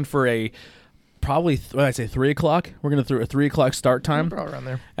Sunday. We're looking for a probably 3 o'clock. We're going to do a 3 o'clock start time. Probably around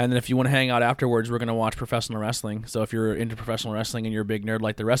there. And then if you want to hang out afterwards, we're going to watch professional wrestling. So if you're into professional wrestling and you're a big nerd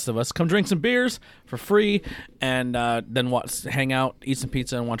like the rest of us, come drink some beers for free and then hang out, eat some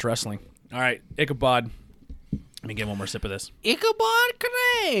pizza, and watch wrestling. All right, Ichabod. Let me get one more sip of this. Ichabod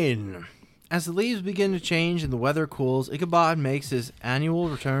Crane. As the leaves begin to change and the weather cools, Ichabod makes his annual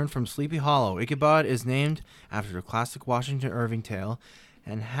return from Sleepy Hollow. Ichabod is named after the classic Washington Irving tale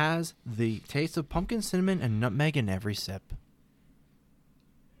and has the taste of pumpkin, cinnamon, and nutmeg in every sip.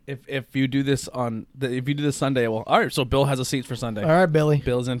 If you do this Sunday, well, all right. So Bill has a seat for Sunday. All right, Billy.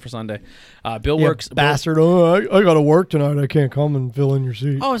 Bill's in for Sunday. Bill works. Bastard. I got to work tonight. I can't come and fill in your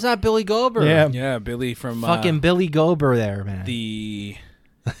seat. Oh, is that Billy Gober? Yeah. Yeah, Billy from Fucking Billy Gober there, man. the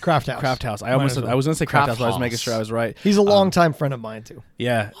Craft House. Craft House. I was going to say Craft House, but I was making sure I was right. He's a longtime friend of mine too.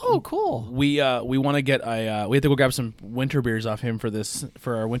 Yeah. Oh, cool. We want to get we have to go grab some winter beers off him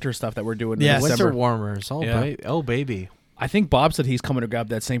for our winter stuff that we're doing in Yes. December. Winter warmers. Oh, Yeah. Baby. I think Bob said he's coming to grab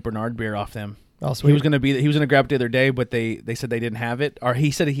that St. Bernard beer off them. Oh, sweet. He was gonna grab it the other day, but they said they didn't have it, or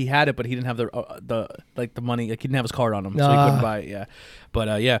he said he had it, but he didn't have the money, like he didn't have his card on him, so he couldn't buy it. Yeah,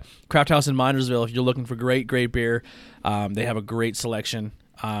 but yeah, Craft House in Minersville. If you're looking for great beer, they have a great selection.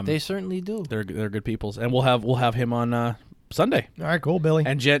 They certainly do. They're good peoples, and we'll have him on Sunday. All right, cool, Billy.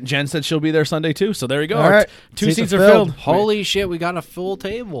 And Jen said she'll be there Sunday too. So there you go. All right. 2 seats are filled. Holy shit, we got a full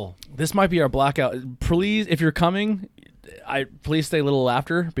table. This might be our blackout. Please, if you're coming, please stay a little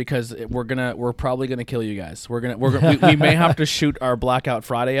after, because we're probably gonna kill you guys. We may have to shoot our Blackout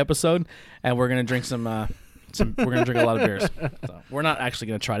Friday episode, and we're gonna drink we're gonna drink a lot of beers. So we're not actually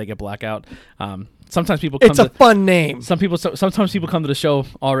gonna try to get blackout. Sometimes people come. It's a fun name. Sometimes people come to the show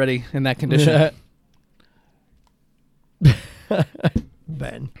already in that condition.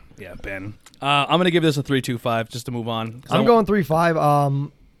 Ben. Yeah, Ben. I'm gonna give this a 3.25 just to move on. I'm going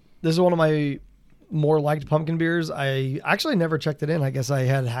 3.5. This is one of my more liked pumpkin beers. I actually never checked it in. I guess I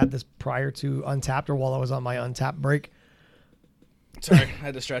had this prior to Untapped, or while I was on my Untapped break. Sorry, I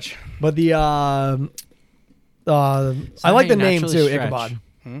had to stretch. But the I like the name too, Ichabod.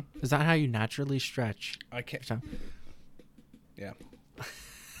 Is that how you naturally stretch? I can't. Yeah.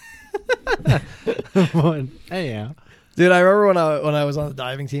 Anyhow. Dude, I remember when I was on the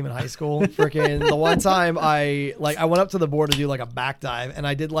diving team in high school. Freaking the one time I went up to the board to do like a back dive, and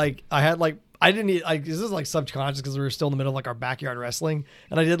I did I didn't eat, this is like subconscious because we were still in the middle of like our backyard wrestling,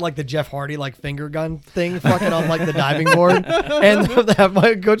 and I did like the Jeff Hardy like finger gun thing fucking on like the diving board, and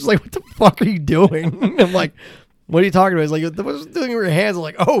my coach was like, "What the fuck are you doing?" I'm like, "What are you talking about?" He's like, "What was doing with your hands?" I'm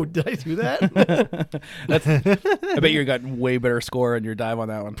like, "Oh, did I do that?" I bet you got way better score on your dive on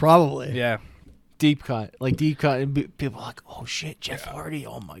that one. Probably. Yeah. Deep cut, and people are like, "Oh shit, Jeff Hardy!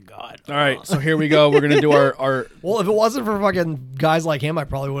 Oh my god!" All right, so here we go. We're gonna do our. Well, if it wasn't for fucking guys like him, I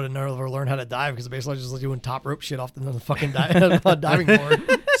probably would have never learned how to dive, because basically I was just like doing top rope shit off the fucking diving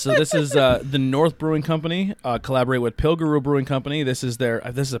board. So this is the North Brewing Company collaborate with Pilgaroo Brewing Company. This is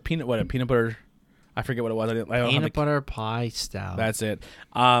a peanut butter. I forget what it was. I don't peanut butter pie stout. That's it.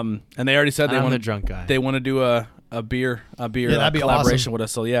 And they already said I'm the drunk guy. They want to do a beer that'd be collaboration awesome. with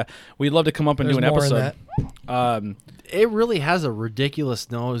us. So yeah, we'd love to come up and There's do an more in episode. It really has a ridiculous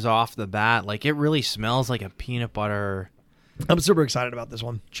nose off the bat. Like, it really smells like a peanut butter. I'm super excited about this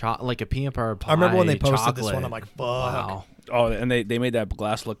one. Like a peanut butter pie. I remember when they posted chocolate. this one. I'm like, fuck. Wow. Oh, and they made that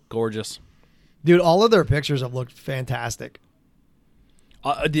glass look gorgeous. Dude, all of their pictures have looked fantastic.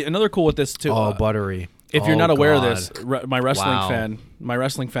 Another cool with this too. Oh, buttery. If you're not aware of God. this, my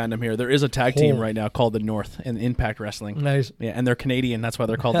wrestling fandom here, there is a tag team right now called the North in Impact Wrestling. Nice. Yeah, and they're Canadian. That's why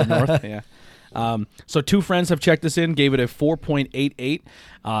they're called the North. Yeah. So 2 friends have checked this in, gave it a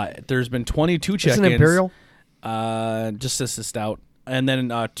 4.88. There's been 22 check-ins. It's an Imperial? Just this is stout. And then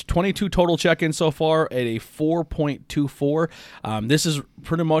 22 total check-ins so far at a 4.24. This is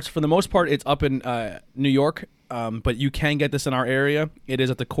pretty much, for the most part, it's up in New York. But you can get this in our area. It is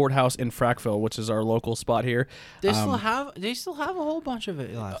at the courthouse in Frackville, which is our local spot here. They still have a whole bunch of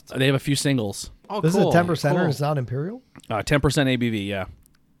it left. They have a few singles. Oh, This cool. is a 10%er. Cool. It's not Imperial? 10% ABV, yeah.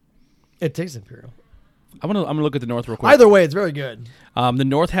 It tastes Imperial. I'm gonna look at the North real quick. Either way, it's very good. The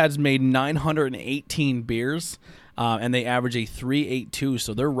North has made 918 beers, and they average a 3.82,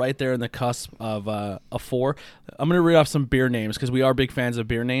 so they're right there in the cusp of a 4. I'm going to read off some beer names because we are big fans of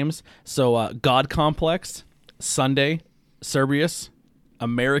beer names. So God Complex, Sunday, Cerberus,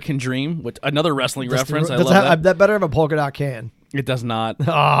 American Dream, which another wrestling reference. I love that. That better have a polka dot can. It does not.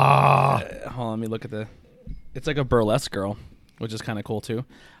 Ah, Hold on, let me look at it's like a burlesque girl, which is kind of cool too.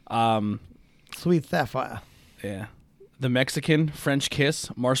 Sweet Sapphire. Yeah. The Mexican, French Kiss,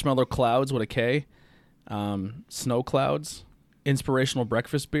 Marshmallow Clouds with a K, Snow Clouds, Inspirational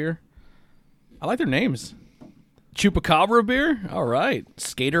Breakfast Beer. I like their names. Chupacabra Beer. All right.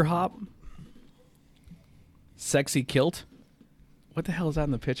 Skater Hop. Sexy Kilt. What the hell is that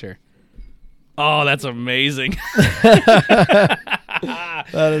in the picture? Oh, that's amazing. That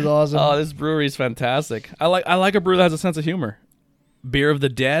is awesome. Oh, this brewery is fantastic. I like a brew that has a sense of humor. Beer of the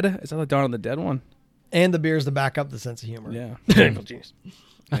Dead. Is that the Dawn of the Dead one? And the beers to back up the sense of humor. Yeah. Genius.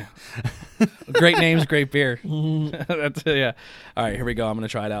 Great names, great beer. That's yeah. All right, here we go. I'm gonna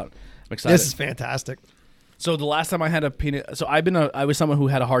try it out. I'm excited. This is fantastic. So the last time I had a peanut, so I was someone who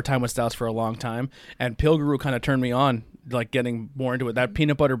had a hard time with stouts for a long time, and Pilgrim kind of turned me on, like getting more into it. That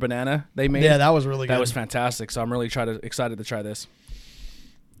peanut butter banana they made, Yeah, that was really good. that was fantastic. So I'm really excited to try this.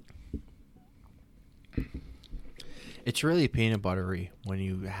 It's really peanut buttery when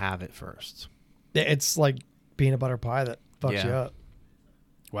you have it first. It's like peanut butter pie that fucks Yeah. you up.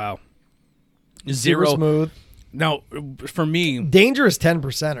 Wow. Super smooth. Now, for me, Dangerous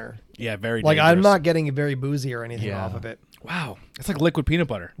 10%er. yeah, very Like, dangerous. I'm not getting very boozy or anything Yeah. off of it. Wow, it's like liquid peanut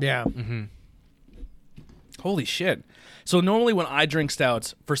butter. Yeah. Mm-hmm. Holy shit. So normally when I drink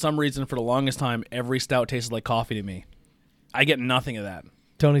stouts, for some reason, for the longest time, every stout tasted like coffee to me. I get nothing of that.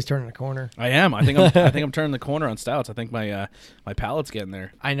 Tony's turning a corner. I am. I think I'm turning the corner on stouts. I think my palate's getting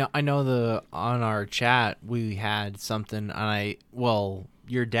there. I know on our chat we had something and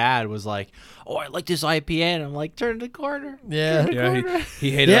your dad was like, "Oh, I like this IPA." And I'm like, "Turn the corner." Yeah. Yeah, he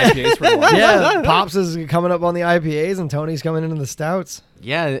hated Yeah. IPAs for a while. Yeah. Pops is coming up on the IPAs and Tony's coming into the stouts.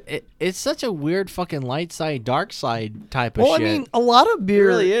 Yeah, it's such a weird fucking light side, dark side type of Well, shit. I mean, a lot of beer.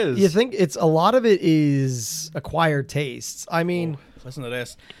 It really is. You think a lot of it is acquired tastes. I mean, Listen to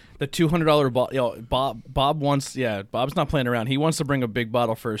this. The $200 bottle. Bob wants. Yeah, Bob's not playing around. He wants to bring a big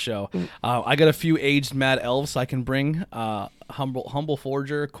bottle for a show. I got a few aged Mad Elves I can bring. Humble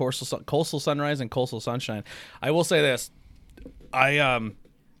Forger, Coastal Sunrise, and Coastal Sunshine. I will say this. I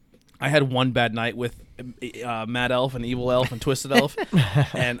had one bad night with Mad Elf and Evil Elf and Twisted Elf,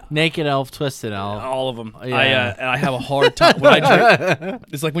 and Naked Elf, Twisted Elf. all of them. Yeah. I have a hard time when I drink.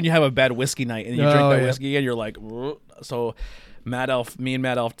 It's like when you have a bad whiskey night and you drink that yeah. whiskey and you're like, "Ugh." So me and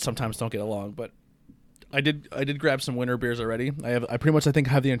Mad Elf sometimes don't get along, but I did grab some winter beers already. I pretty much I think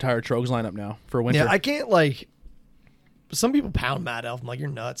have the entire Trogs lineup now for winter. yeah, I can't like. Some people pound Mad Elf. I'm like, you're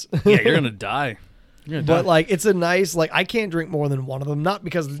nuts. Yeah, you're gonna die. But like, it's a nice like. I can't drink more than one of them. Not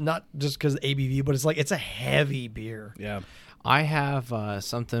just because ABV, but it's like it's a heavy beer. Yeah. I have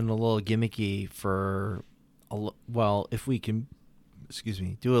something a little gimmicky for, if we can,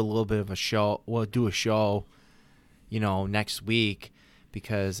 do a little bit of a show. We'll do a show, next week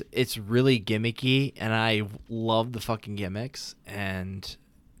because it's really gimmicky and I love the fucking gimmicks. And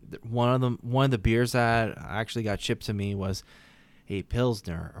one of the beers that actually got shipped to me was a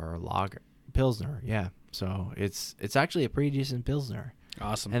Pilsner or a lager. Pilsner, yeah. So it's actually a pretty decent Pilsner.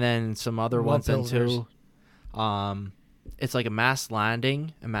 Awesome. And then some other Love ones then Pilsners. too. It's like a Mass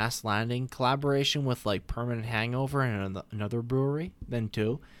Landing collaboration with like Permanent Hangover and another brewery then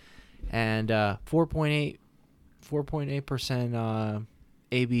too, and 4.8%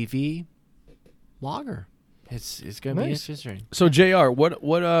 ABV lager. It's gonna be Nice. interesting. So JR, what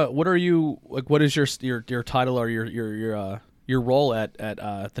are you like? What is your title or your role at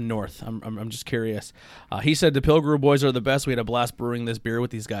the North? I'm just curious. He said the Pilgrim Boys are the best. We had a blast brewing this beer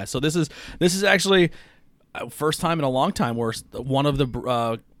with these guys. So this is actually first time in a long time where one of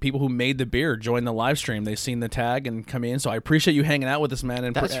the people who made the beer joined the live stream. They seen the tag and come in. So I appreciate you hanging out with us, man.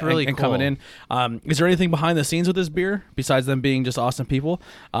 And That's really and cool. coming in. Is there anything behind the scenes with this beer besides them being just awesome people?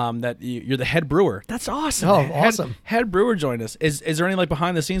 That you're the head brewer. That's awesome. Oh, man. awesome. Head brewer joined us. Is there any like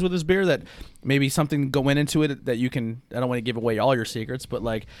behind the scenes with this beer that maybe something going into it that you can? I don't want to give away all your secrets, but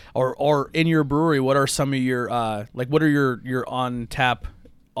like, or in your brewery, what are some of your what are your on tap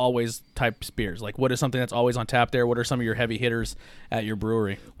always type beers? Like, what is something that's always on tap there? What are some of your heavy hitters at your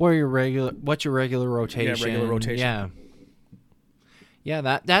brewery? What's your regular rotation? Yeah, regular rotation.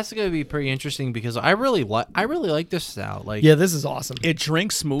 Yeah, that's gonna be pretty interesting because I really like this stout. Like, Yeah, this is awesome. It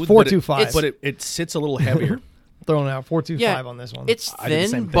drinks smooth, 4.25. but it sits a little heavier. Throwing out 4.25 Yeah, on this one. it's I did the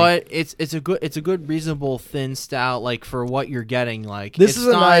same thin, thing. but it's a good reasonable thin stout. Like for what you're getting, like this it's is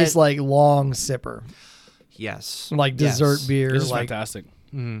a not- nice like long sipper, yes, like dessert yes. beer. This is like fantastic.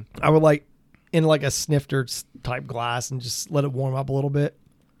 I would like in like a snifter type glass and just let it warm up a little bit.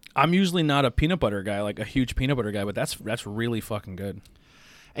 I'm usually not a peanut butter guy, like a huge peanut butter guy, but that's really fucking good.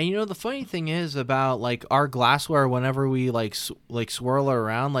 And you know the funny thing is about like our glassware, whenever we like swirl it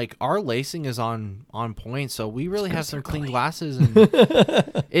around, like our lacing is on point, so we really have some clean glasses. And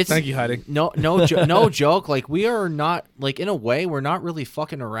it's Thank you, Heidi. no joke. Like we are not like in a way we're not really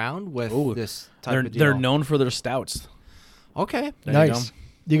fucking around with this type of deal. They're known for their stouts. Okay, There you Nice. go.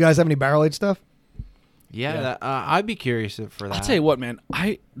 Do you guys have any barrel aged stuff? yeah, that, I'd be curious for that. I'll tell you what, man.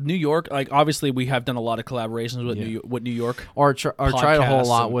 New York, like obviously we have done a lot of collaborations with Yeah. New York. or tried a whole podcasts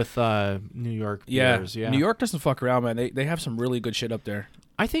lot and- with New York Yeah. beers. Yeah, New York doesn't fuck around, man. They have some really good shit up there.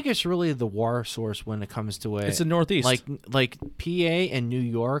 I think it's really the water source when it comes to it. It's the Northeast, like PA and New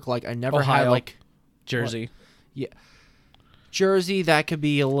York. Like I never had Ohio. like Jersey. Jersey, that could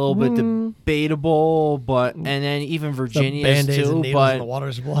be a little bit debatable, but and then even The Virginia Band-Aids is and too. needles in the But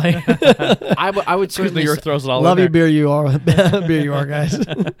water supply. I would Because certainly New York throws it all Love in your there. beer, you are beer, you are guys.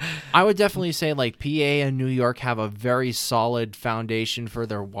 I would definitely say like PA and New York have a very solid foundation for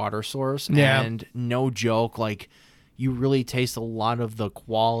their water source, Yeah. and no joke, like you really taste a lot of the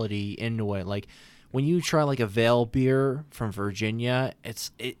quality into it. Like when you try like a Vale beer from Virginia,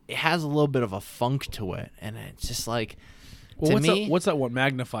 it has a little bit of a funk to it, and it's just like. Well, To what's that one?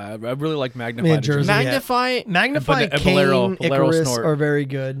 Magnify. I really like Magnify. Me in and Jersey. Magnify, Magnify, And Cane, Bolero Icarus Snort. are very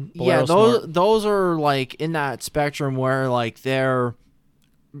good. yeah, Bolero those are like in that spectrum where like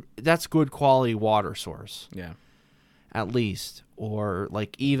that's good quality water source Yeah. at least, or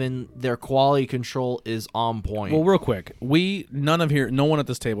like even their quality control is on point. Well, real quick, no one at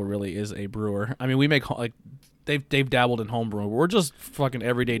this table really is a brewer. I mean, we make like they've dabbled in home brewing. We're just fucking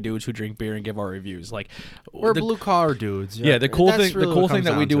everyday dudes who drink beer and give our reviews. Like We're blue collar dudes. Yeah, the cool That's thing really the cool what it thing that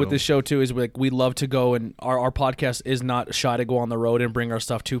comes we down do with to. this show too is we love to go, and our podcast is not shy to go on the road and bring our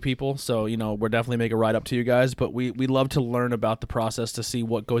stuff to people. So, we're definitely make a ride up to you guys, but we love to learn about the process to see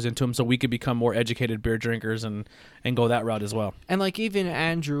what goes into them so we could become more educated beer drinkers and go that route as well. And like even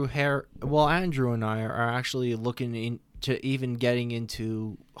Andrew and I are actually looking into even getting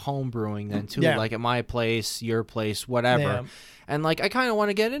into home brewing then too, Yeah. like at my place, your place, whatever. Yeah. And like I kind of want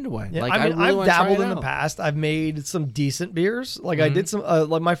to get into it. Yeah, Like I mean, really I've wanna try dabbled it in the out. past. I've made some decent beers. Like I did some.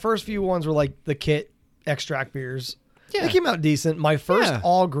 Like my first few ones were like the kit extract beers. Yeah. They came out decent. My first Yeah.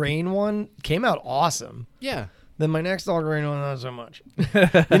 all grain one came out awesome. Yeah. Then my next all grain one, not so much.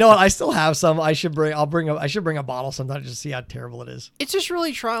 You know what? I still have some. I should bring a bottle sometime just to see how terrible it is. It's just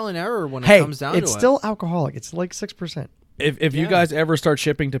really trial and error when it Hey, comes down it's to still alcoholic. It's like 6%. If you guys ever start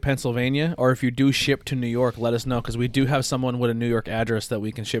shipping to Pennsylvania, or if you do ship to New York, let us know, because we do have someone with a New York address that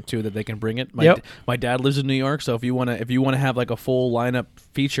we can ship to that they can bring it. My dad lives in New York, so if you wanna have like a full lineup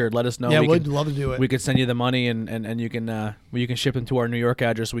featured, let us know. Yeah, we we'd can, love to do it. We could send you the money and you can ship them to our New York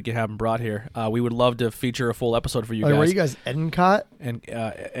address. We can have them brought here. We would love to feature a full episode for you Wait, guys. were you guys Edencott? And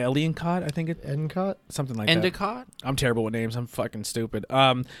Aliencott, I think it Edencott? something like it. that. Endicott? I'm terrible with names. I'm fucking stupid.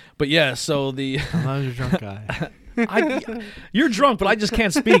 But yeah, so the I'm a drunk guy. you're drunk, but I just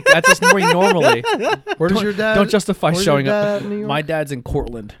can't speak. That's just more normally. Where does your dad? Don't justify where's showing your up. dad in New York? My dad's in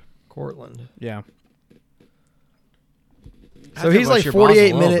Cortland. Cortland. Yeah. So Have to he's rush like your boss a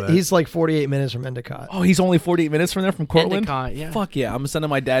 48 little minutes. bit. He's like 48 minutes from Endicott. Oh, he's only 48 minutes from there, from Cortland. Endicott, yeah. Fuck yeah! I'm sending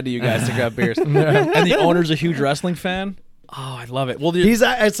my dad to you guys to grab beers. And the owner's a huge wrestling fan. Oh, I love it. Well,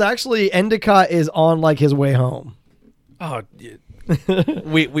 It's actually Endicott is on like his way home. oh,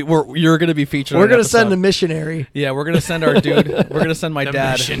 You're gonna be featured. We're on an gonna send episode. a missionary. Yeah, we're gonna send our dude. We're gonna send my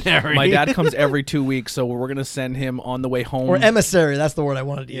dad. missionary. My dad comes every 2 weeks, so we're gonna send him on the way home. Or emissary. That's the word I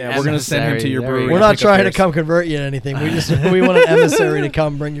wanted to use. Yeah, we're gonna send him to your There we brewery. go. We're to not pick up trying to beers. come convert you to anything. We want an emissary to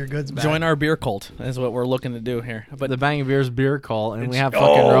come bring your goods back. Join our beer cult. Is what we're looking to do here. But The Bangin' Beers beer call, and we have Oh,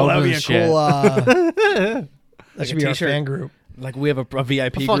 fucking robes that'd be and a shit. cool. That should a be our t-shirt. fan group. like we have a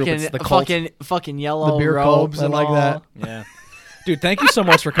VIP group. fucking, It's the cult. fucking yellow The beer robes. cult. I and like all. that. Yeah, dude. Thank you so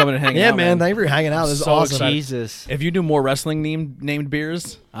much for coming and hanging Yeah, out, man. Thank you for hanging out. This is So awesome. excited. Jesus. If you do more wrestling named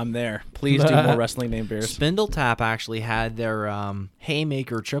beers, I'm there. Please do more wrestling named beers. Spindle Tap actually had their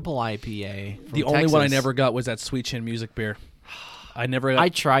Haymaker Triple IPA. from The only one I Texas. never got was that Sweet Chin Music beer. I never got. I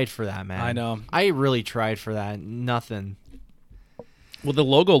tried for that, man. I know. I really tried for that. Nothing. Well, the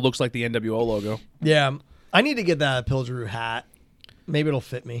logo looks like the NWO logo. Yeah, I need to get that Pilsrud hat. Maybe it'll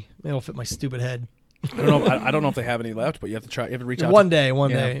fit me. Maybe it'll fit my stupid head. I don't know. I don't know if they have any left, but you have to try. You have to reach out. One to, day. Yeah,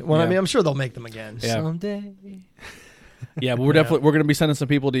 Well, I yeah. mean, I'm sure they'll make them again. Yeah. Someday. Yeah, but we're gonna be sending some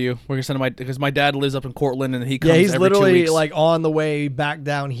people to you. We're gonna send because my dad lives up in Cortland and he comes. Yeah, he's every 2 literally weeks. like on the way back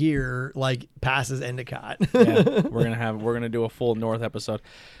down here, like passes Endicott. Yeah, we're gonna do a full North episode.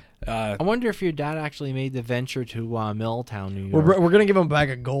 I wonder if your dad actually made the venture to Milltown, New York. We're gonna give him a bag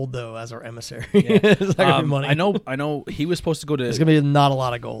of gold though as our emissary. It's not gonna be money. I know. He was supposed to go It's to. gonna be not a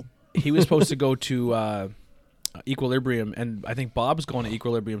lot of gold. He was supposed to go to Equilibrium, and I think Bob's going to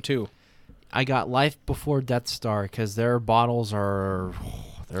Equilibrium too. I got Life Before Death Star because their bottles are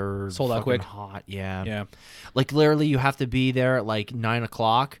they're Sold out fucking quick. hot. Yeah, Yeah, like literally you have to be there at like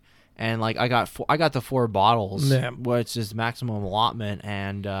 9:00, and like I got the 4 bottles, Yeah. which is maximum allotment,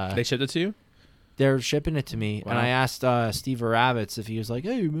 and they shipped it to you. they're shipping it to me. Wow. And I asked Steve Ravitz if he was like,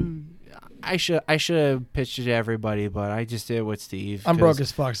 hey, man, I should have pitched it to everybody, but I just did it with Steve. I'm 'cause- broke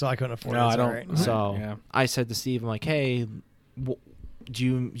as fuck, so I couldn't afford No, it. It's I don't. all right. So Yeah. I said to Steve, I'm like, hey,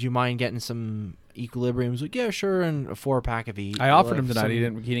 do you mind getting some Equilibrium? He's like, yeah, sure, and a 4-pack of each. I offered him Like, tonight.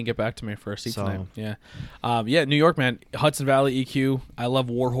 some- He didn't get back to me for a seat So- tonight. Yeah, yeah. New York, man. Hudson Valley EQ. I love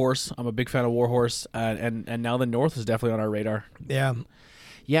Warhorse. I'm a big fan of Warhorse, and now the North is definitely on our radar. Yeah.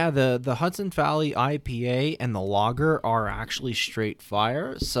 Yeah, the Hudson Valley IPA and the lager are actually straight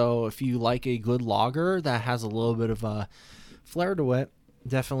fire. So if you like a good lager that has a little bit of a flair to it,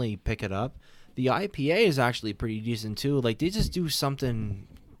 definitely pick it up. The IPA is actually pretty decent too. Like they just do something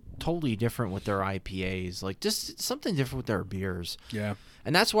totally different with their IPAs, like just something different with their beers. Yeah.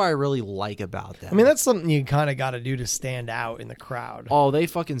 And that's what I really like about them. I mean, that's something you kind of got to do to stand out in the crowd. Oh, they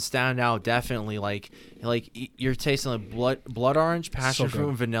fucking stand out definitely. Like you're tasting like blood orange, passion So fruit, good.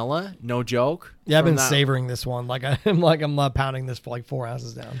 and vanilla. No joke. Yeah, I've From been that- savoring this one. I'm not pounding this for like 4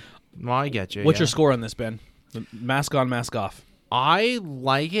 ounces down. Well, I get you. What's yeah. your score on this, Ben? Mask on, mask off. I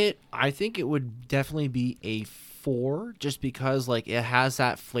like it. I think it would definitely be a 4, just because like it has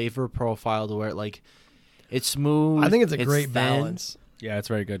that flavor profile to where like it's smooth. I think it's a great thin. balance. Yeah, it's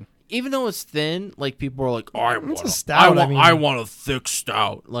very good. Even though it's thin, like people are like, oh, It's a stout. I want a thick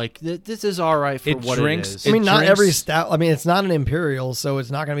stout. Like this is all right for It what drinks- it is. I mean, it not drinks- every stout. I mean, it's not an imperial, so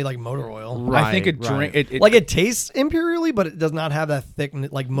it's not going to be like motor oil. I think it Right. drink. Like it tastes imperially, but it does not have that thick,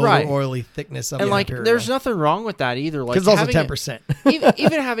 like motor Right. oily thickness of and an like, imperial. there's nothing wrong with that either. Like because it's also having a- 10%.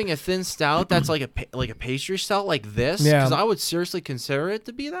 even having a thin stout that's like a pastry stout like this, Yeah. because I would seriously consider it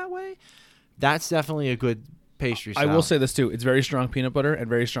to be that way. That's definitely a good pastry stout. I will say this too. It's very strong peanut butter and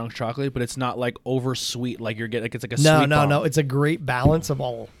very strong chocolate, but it's not like over sweet. Like you're getting. Like it's like a No, sweet no, bomb. no. It's a great balance of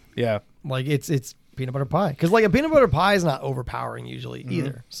all. Yeah. Like it's peanut butter pie. Because like a peanut butter pie is not overpowering usually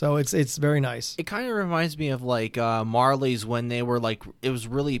either. So it's very nice. it kind of reminds me of like Marley's when they were like, it was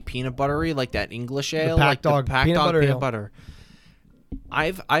really peanut buttery, like that English ale, Pack like Dog the Pack peanut Dog butter peanut ale. butter.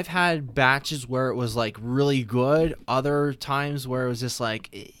 I've had batches where it was like really good. Other times where it was just like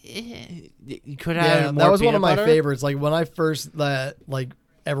you could have. Yeah, more that was one peanut of my butter. favorites. Like when I first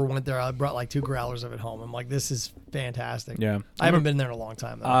ever went there, I brought like 2 growlers of it home. I'm like, this is fantastic. Yeah. I haven't been there in a long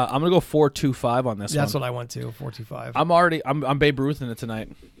time though. I'm gonna go 4.25 on this That's one. what I went to, 425. I'm Babe Ruth in it tonight.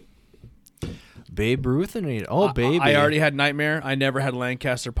 Babe Ruth and it. Oh, baby. I already had Nightmare. I never had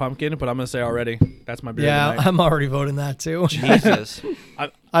Lancaster Pumpkin, but I'm gonna say already that's my beer. Yeah, of the night. I'm already voting that too. Jesus.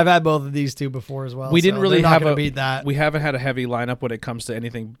 I've had both of these 2 before as well. We didn't so really they're not have gonna a beat that. We haven't had a heavy lineup when it comes to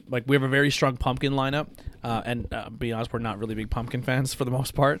anything. Like we have a very strong pumpkin lineup, and be honest, we're not really big pumpkin fans for the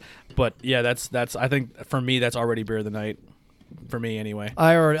most part. But yeah, that's I think for me that's already beer of the night, for me anyway.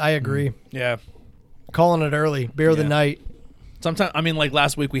 I agree. Yeah, Calling it early, beer of the Yeah. night. Sometimes, I mean, like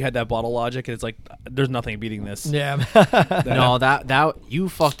last week we had that bottle logic, and it's like there's nothing beating this. Yeah. No, that you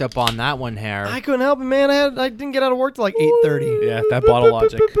fucked up on that one, Hair. I couldn't help it, man. I didn't get out of work till like 8:30. Yeah, that bottle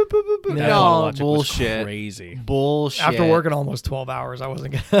logic. That Yeah. bottle logic was bullshit. crazy. Bullshit. After working almost 12 hours, I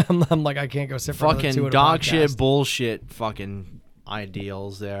wasn't gonna. I'm like, I can't go sit for another 2 fucking at a dog podcast. shit, bullshit, fucking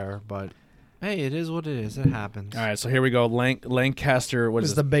ideals there. But hey, it is what it is. It happens. All right, so here we go. Lancaster, what This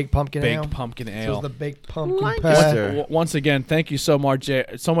is is the baked pumpkin ale. baked pumpkin This ale? is the baked pumpkin Lancaster. pie. Once again, thank you so much,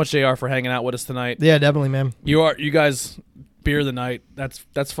 JR, for hanging out with us tonight. Yeah, definitely, man. You guys, beer of the night.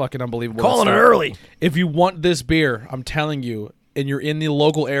 That's fucking unbelievable. Calling it So, early. If you want this beer, I'm telling you, and you're in the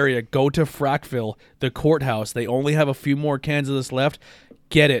local area, go to Frackville, the courthouse. They only have a few more cans of this left.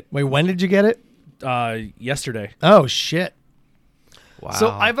 Get it. Wait, when did you get it? Yesterday. Oh shit. Wow. So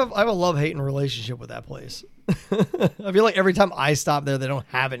I have a love-hating relationship with that place. I feel like every time I stop there, they don't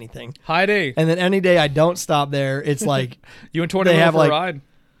have anything, Heidi, and then any day I don't stop there, it's like you and Tori they went have, for a like-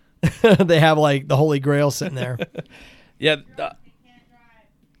 ride. they have like the Holy Grail sitting there. Yeah.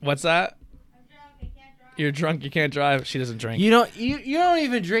 What's that? You're drunk. You can't drive. She doesn't drink. you don't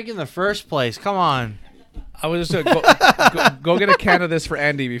even drink in the first place. Come on. I was just gonna go get a can of this for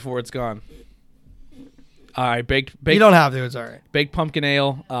Andy before it's gone. All right, baked You don't have to. It's all right. baked pumpkin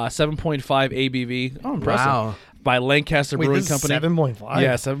ale, 7.5 ABV. Oh, impressive! Wow. By Lancaster Wait, Brewing this is Company. 7.5.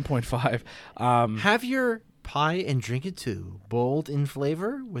 Yeah, 7.5. Have your pie and drink it too. Bold in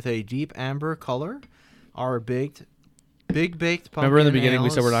flavor with a deep amber color. Our big baked pumpkin. Remember in the beginning we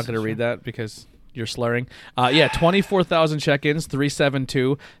ale said we're not is- going to read that because you're slurring. 24,000 check-ins,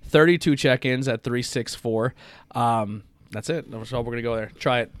 372, 32 check-ins at 364. That's it. That's all we're going to go there.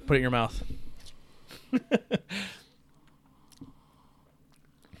 Try it. Put it in your mouth.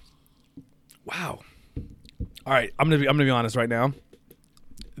 Wow. All right, I'm gonna be honest right now.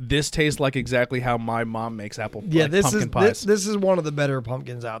 This tastes like exactly how my mom makes Yeah, like this pumpkin is pies. this is one of the better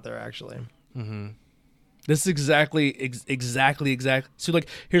pumpkins out there, actually. This is exactly. So like,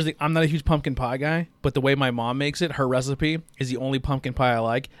 here's the. I'm not a huge pumpkin pie guy, but the way my mom makes it, her recipe is the only pumpkin pie I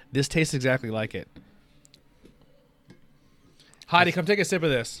like. This tastes exactly like it. Heidi, come take a sip of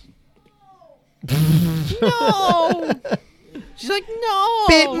this. No. She's like,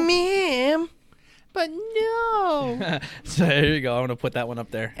 no. ma'am. But no. So there you go. I'm gonna put that one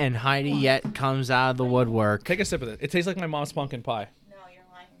up there. And Heidi yet comes out of the woodwork. Take a sip of it. It tastes like my mom's pumpkin pie. No, you're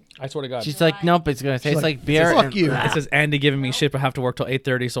lying. I swear to God. She's like, nope, it's going to taste like, like beer. fuck and- you. It says Andy giving me shit, but I have to work till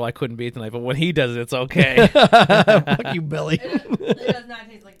 8:30, so I couldn't be it tonight. But when he does it, it's okay. Fuck you, Billy. It does not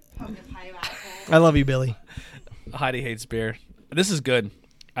taste like pumpkin pie, you asshole. I love you, Billy. Heidi hates beer. This is good.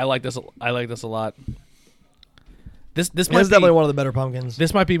 I like this. I like this a lot. This It's might be definitely one of the better pumpkins.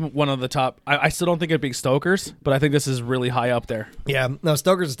 this might be one of the top. I still don't think it'd be Stoker's, but I think this is really high up there. Yeah, no,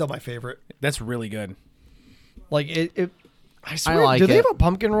 Stoker's is still my favorite. That's really good. Like it I swear, like do they it. have a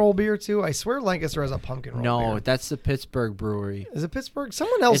pumpkin roll beer too? I swear Lancaster has a pumpkin roll No, beer. that's the Pittsburgh Brewery. Is it Pittsburgh?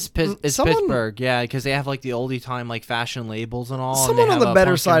 Someone else. It's someone, Pittsburgh, yeah, because they have like the oldie time like fashion labels and all. and Someone they on have the a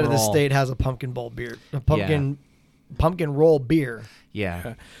better pumpkin side of the roll. state has a pumpkin bowl beer. A pumpkin roll beer.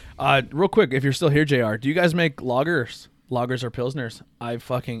 Yeah. Real quick, if you're still here, JR, do you guys make lagers? Lagers or pilsners? I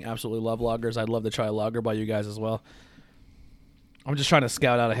fucking absolutely love lagers. I'd love to try a lager by you guys as well. I'm just trying to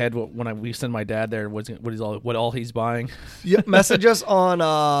scout out ahead when we send my dad there what all he's buying. Yeah, message us on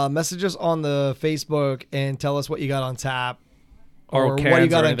the Facebook and tell us what you got on tap Or what cans you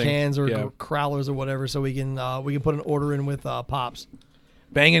got or on anything. cans or Yeah. crowlers or whatever, so we can put an order in with Pops.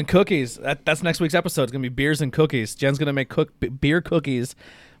 Bangin' cookies. That's next week's episode. It's gonna be beers and cookies. Jen's gonna make beer cookies.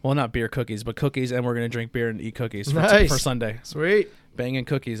 Well, not beer cookies, but cookies, and we're gonna drink beer and eat cookies for, Nice. for Sunday. Sweet. Bangin'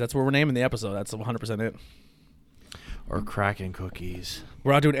 cookies. That's what we're naming the episode. That's 100% it. Or cracking cookies.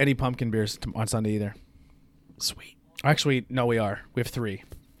 We're not doing any pumpkin beers on Sunday either. Sweet. Actually, no, we are. We have 3.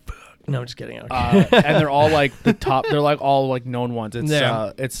 No, I'm just kidding. Okay. And they're all like the top. They're like all like known ones. It's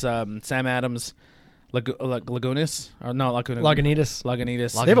Yeah. Sam Adams, Lagunas or no Lagunitas.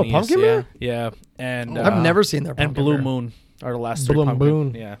 Lagunitas. They have a pumpkin yeah. beer? Yeah, and I've never seen their pumpkin and Blue beer. Moon are the last 3 Blue pumpkin.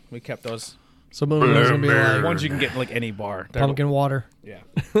 Moon. Yeah, we kept those. So Blue Moon's gonna be like Ones you can get in like any bar. They're- pumpkin water. Yeah.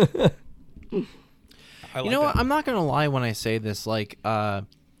 I like You know that. what? I'm not gonna lie when I say this. Like,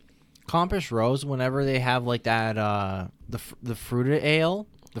 Compass Rose, whenever they have like that, the fruited ale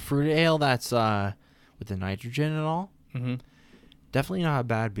that's with the nitrogen and all, definitely not a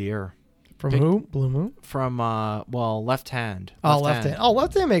bad beer. From Pick- who? Blue Moon? From Left Hand. Oh, Left Hand. Oh,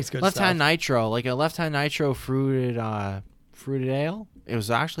 Left Hand makes good Left stuff. Hand Nitro, like a Left Hand Nitro fruited ale. It was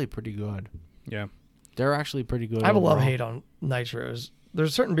actually pretty good. Yeah. They're actually pretty good. I have a overall. love-hate on nitros.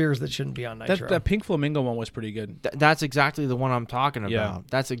 There's certain beers that shouldn't be on nitro. That Pink Flamingo one was pretty good. That's exactly the one I'm talking about. Yeah.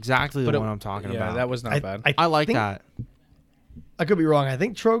 That's exactly But the it- one I'm talking yeah, about. that was not bad. I like think- that. I could be wrong. I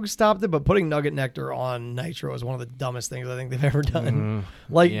think Trogue stopped it, but putting Nugget Nectar on Nitro is one of the dumbest things I think they've ever done.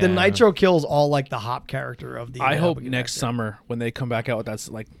 Like the Nitro kills all like the hop character of the. I hope next summer when they come back out with that's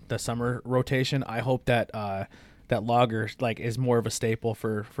like the summer rotation. I hope that that lager like is more of a staple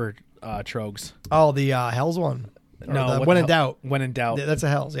for Trogues. Oh, the Hell's one. No, When in Doubt. When in Doubt. Yeah, that's a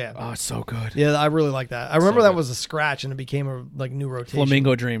Hell's. Yeah. Oh, it's so good. Yeah, I really like that. I remember So that good. was a scratch and it became a like new rotation.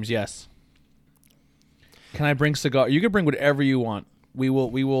 Flamingo Dreams, yes. Can I bring cigar? You can bring whatever you want. We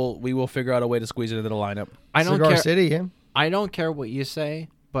will figure out a way to squeeze it into the lineup. I don't Cigar care. City, yeah. I don't care what you say,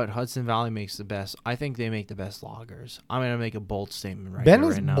 but Hudson Valley makes the best. I think they make the best lagers. I'm gonna make a bold statement Ben here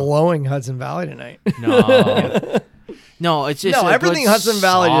is right now. blowing Hudson Valley tonight. No, no, it's just No, a everything good, Hudson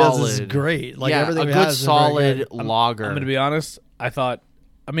Valley does is solid- great. Like yeah, everything a it good has is very solid good. lager. I'm going to be honest. I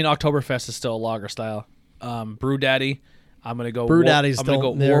mean, Oktoberfest is still a lager style. Brew Daddy, I'm going to go. Brew Daddy's I'm going to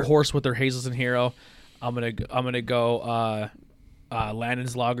still go there. Warhorse with their Hazelton Hero. I'm gonna go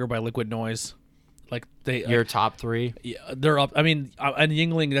Landon's Lager by Liquid Noise. Like they, Your top three. yeah, they're up. I mean, and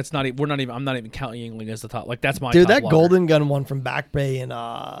Yingling. That's not. We're not even. I'm not even counting Yingling as the top. Like that's my Dude, top that lager. Golden Gun one from Back Bay and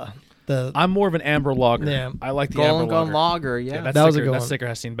the I'm more of an amber lager. Yeah. I like the Golden amber Gun lager. Lager, yeah. That was a sticker, good that one. sticker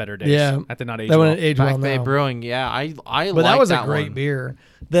has seen better days. Yeah. That did not age that well. one aged Back well Bay now. Brewing, yeah. I But like that was a that great one. beer.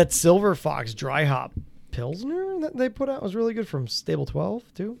 That Silver Fox dry hop Pilsner that they put out was really good from Stable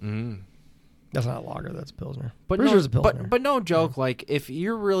 12 too. Mm. That's not a lager, that's a Pilsner. But Pretty no, sure it's a Pilsner. but no joke. Like if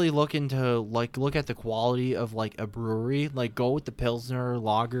you're really looking to like look at the quality of like a brewery, like go with the Pilsner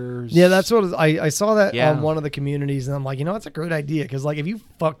lagers. Yeah, that's what I saw that Yeah. on one of the communities, and I'm like, that's a great idea because like if you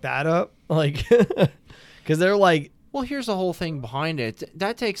fuck that up, like, because they're like Well, here's the whole thing behind it.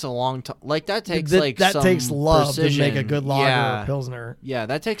 That takes a long time. Like that takes that some takes love precision. to make a good lager yeah. or a Pilsner, Yeah,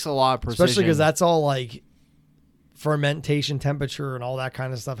 that takes a lot of precision. especially because that's all like fermentation temperature and all that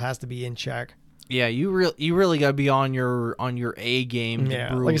kind of stuff has to be in check. Yeah, you really gotta be on your A game. To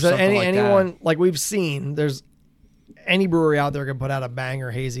Yeah, brew like I said, something like anyone that. like we've seen, there's any brewery out there can put out a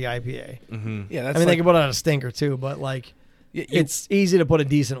banger hazy IPA. Mm-hmm. Yeah, I that's mean, they like, can put out a stinker too, but like you it's easy to put a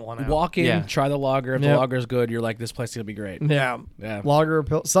decent one out. walk in, Yeah. try the lager. If the Yep. lager's good, you're like, this place is gonna be great. Yeah, Yeah, lager,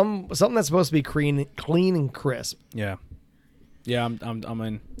 something that's supposed to be clean and crisp. yeah, yeah. I'm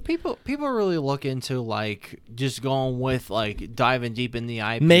in. People really look into like just going with like diving deep in the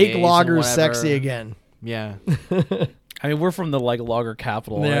IPAs. Make and lagers whatever. sexy again. Yeah. I mean, we're from the like lager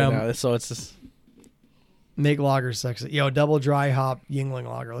capital Yeah. right now, so it's just. Make lagers sexy. Yo, double dry hop Yingling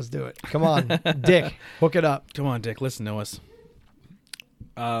lager. Let's do it. Come on, Dick, hook it up. Come on, Dick. Listen to us.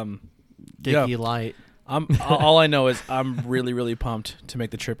 Dicky Yeah. Light. All I know is I'm really, really pumped to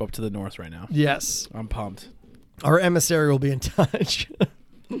make the trip up to the north right now. Yes, I'm pumped. our emissary will be in touch.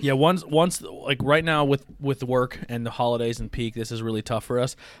 Yeah, once like right now with work and the holidays and peak, this is really tough for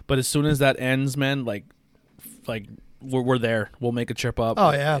us. But as soon as that ends, man, like we're there. We'll make a trip up. Oh,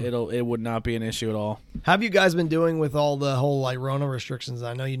 yeah. it would not be an issue at all. How have you guys been doing with all the whole like Rona restrictions?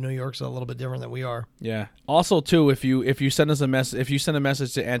 I know New York's a little bit different than we are. Yeah. Also, too, if you send us a if you send a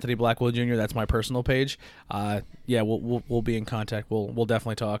message to Anthony Blackwell Jr., that's my personal page. Yeah, we'll be in contact. We'll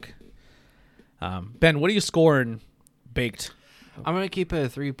definitely talk. Ben, what are you scoring baked? I'm gonna keep it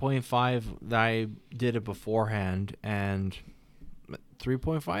a 3.5 that I did it beforehand, and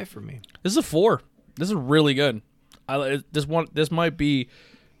 3.5 for me. This is a 4. This is really good. This might be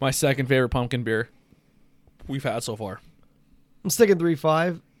my second favorite pumpkin beer we've had so far. I'm sticking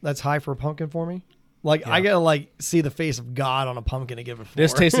 3.5. That's high for a pumpkin for me. Like I gotta like see the face of God on a pumpkin to give it 4.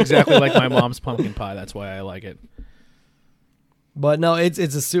 This tastes exactly like my mom's pumpkin pie. That's why I like it. But no, it's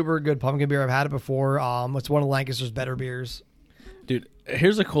a super good pumpkin beer. I've had it before. It's one of Lancaster's better beers. Dude,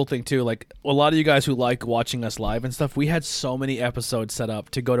 here's a cool thing too. Like a lot of you guys who like watching us live and stuff, we had so many episodes set up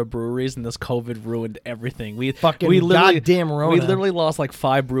to go to breweries, and this COVID ruined everything. We literally goddamn Rona. We literally lost like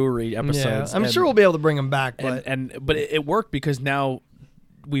 5 brewery episodes. Yeah, I'm and- sure we'll be able to bring them back. But but it worked because now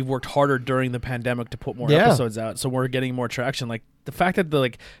we've worked harder during the pandemic to put more Yeah. episodes out, so we're getting more traction. Like the fact that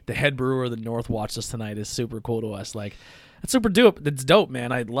the head brewer of the North watched us tonight is super cool to us. Like it's super dope. It's dope,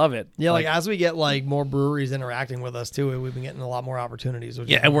 man. I love it. yeah, like as we get like more breweries interacting with us too, we've been getting a lot more opportunities. Which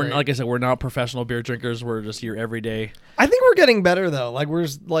yeah, is and we're great. like I said, we're not professional beer drinkers. We're just here every day. I think we're getting better though. Like we're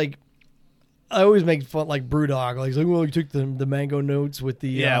like, I always make fun like BrewDog. Like, well, you took the mango notes with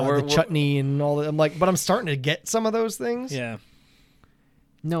the we're- the chutney and all that. I'm like, but I'm starting to get some of those things. Yeah,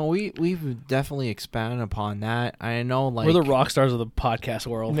 No, we've definitely expanded upon that. I know, like we're the rock stars of the podcast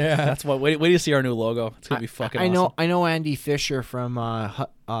world. Yeah. That's what. Wait till you see our new logo. It's gonna be fucking. I know. awesome. I know Andy Fisher from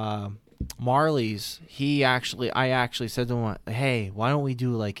Marley's. I actually said to him, "Hey, why don't we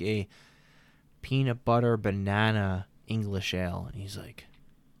do like a peanut butter banana English ale?" And he's like,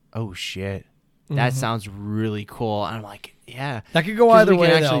 "Oh shit." That sounds really cool. And I'm like, yeah, That could go 'cause either we way.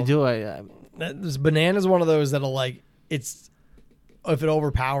 can actually though. do it. This banana's one of those that'll like it's if it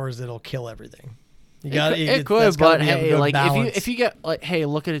overpowers, it'll kill everything. You got It could, but hey, like if you get like, hey,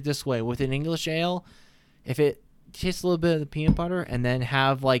 look at it this way: with an English ale, if it tastes a little bit of the peanut butter and then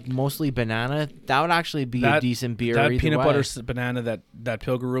have like mostly banana, that would actually be a decent beer. That either peanut way. butter banana that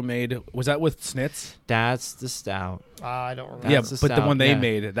Pilgrim made, was that with Snitz? That's the stout. I don't remember. Yeah, That's but the the one stout, they yeah.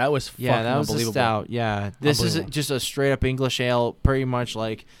 made, that was fucking Yeah, that was the unbelievable. stout. Yeah, this is Unbelievable. just a straight up English ale, pretty much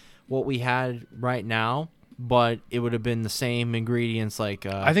like what we had right now, but it would have been the same ingredients. Like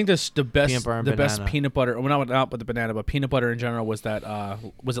I think the best peanut butter and best banana. peanut butter. Well, not with the banana, but peanut butter in general was that.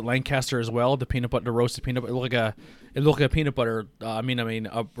 Was it Lancaster as well? The peanut butter, the roasted peanut butter. It looked like a peanut butter. I mean,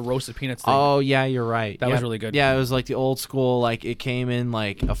 a roasted peanuts thing. Oh yeah, you're right. That Yeah. was really good. Yeah, it was like the old school. Like it came in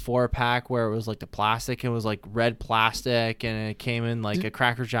like a 4-pack where it was like the plastic. It was like red plastic, and it came in like a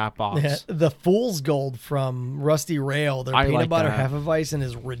Cracker Jack box. Yeah, the Fool's Gold from Rusty Rail, their I peanut like butter that. Hefeweizen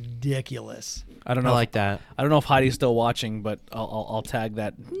is ridiculous. I don't I know. like that. I don't know if Heidi's still watching, but I'll tag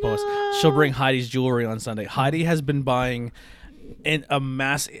that post. She'll bring Heidi's jewelry on Sunday. Heidi has been buying in a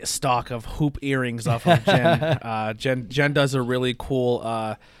mass stock of hoop earrings off of Jen. Jen does a really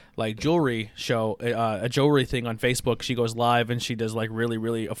cool like jewelry show, a jewelry thing on Facebook. She goes live and she does like really,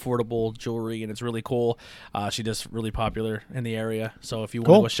 really affordable jewelry, and it's really cool. She does really popular in the area. So if you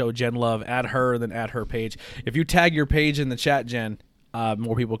want to go show Jen love, add her, then add her page. If you tag your page in the chat, Jen,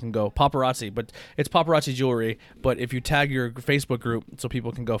 more people can go. Paparazzi, but it's paparazzi jewelry. But if you tag your Facebook group, so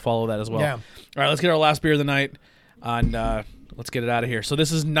people can go follow that as well. Yeah. All right, let's get our last beer of the night, and let's get it out of here. So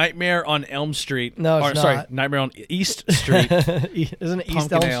this is Nightmare on Elm Street. No, it's Sorry, not. Nightmare on East Street. Isn't it East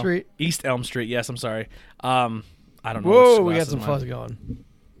Pumpkin Elm Ale. Street? East Elm Street. Yes, I'm sorry. I don't know. Whoa, which we glass got is some mine. fuzz going.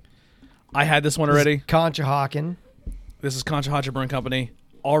 I had this one already. Conshohocken. This is Conshohocken Brewing Company.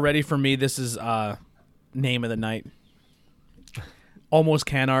 Already for me, this is name of the night. Almost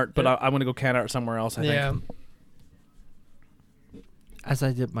can art, but I'm gonna go can art somewhere else. I think. As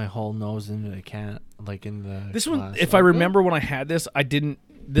I dip my whole nose into the can, like in the This one, glass, if like, I remember when I had this, I didn't.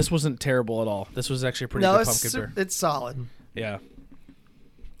 This wasn't terrible at all. This was actually a pretty No, good it's pumpkin beer. it's solid. Yeah.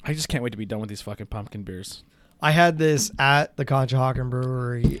 I just can't wait to be done with these fucking pumpkin beers. I had this at the Conshohocken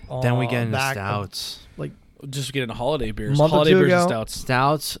Brewery. Then we get into back stouts. like Just getting holiday beers, Month or holiday two beers and ago. stouts.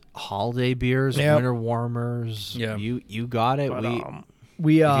 Stouts, holiday beers, Yep. winter warmers. Yeah. You got it. but, we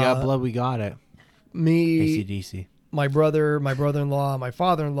we if you got blood, we got it. me, ACDC. my brother-in-law, my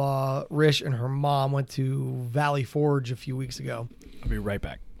father-in-law, Rish, and her mom went to Valley Forge a few weeks ago. I'll be right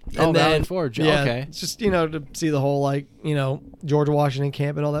back. Oh, Valley Forge. Yeah, Okay. it's just to see the whole George Washington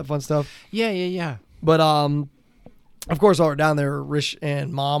camp and all that fun stuff. Yeah. But of course, while we're down there, Rish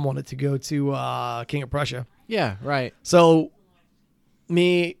and Mom wanted to go to King of Prussia. Yeah, right. So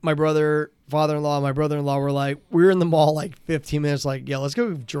me, my brother, father-in-law, my brother-in-law were like, we were in the mall like 15 minutes, like, yeah, let's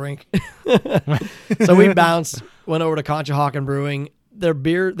go drink. So we bounced, went over to Conshohocken Brewing. Their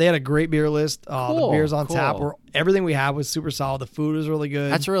beer, they had a great beer list. The Cool, beers on tap cool. were everything we had was super solid. The food was really good.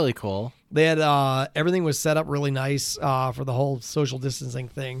 That's really cool. They had everything was set up really nice for the whole social distancing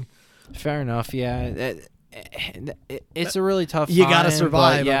thing. Fair enough. Yeah. It's a really tough. You got to time,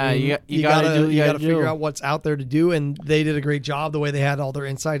 survive. but Yeah, I mean, you got to do. You got to figure out what's out there to do, and they did a great job. The way they had all their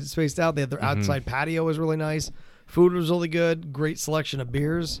inside spaced out, they had their outside patio was really nice. Food was really good. Great selection of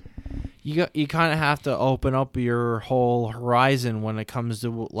beers. You kind of have to open up your whole horizon when it comes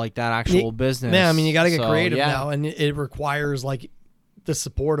to like that actual business. Yeah, I mean, you got to get So, creative yeah. now, and it requires like the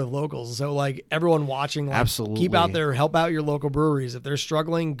support of locals. So like everyone watching, like, Absolutely. keep out there, help out your local breweries. If they're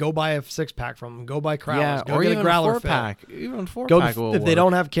struggling, go buy a 6-pack from them. Go buy Crowlers. Yeah, go or get even a growler a 4-pack. fill. Even 4-pack Go will if they work.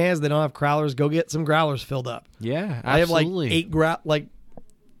 don't have cans, they don't have Crowlers. Go get some growlers filled up. Yeah, I have like absolutely. 8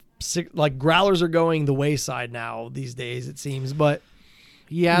 growlers are going the wayside now these days, it seems. But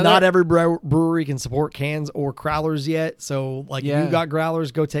Yeah, not they're- every brewery can support cans or growlers yet. So like, if Yeah. you got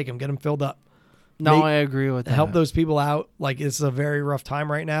growlers, go take them, get them filled up. No, make- I agree with that. Help those people out. Like, it's a very rough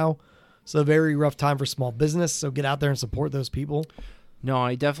time right now. It's a very rough time for small business. So get out there and support those people. No,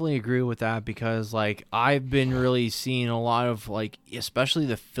 I definitely agree with that because like I've been really seeing a lot of like, especially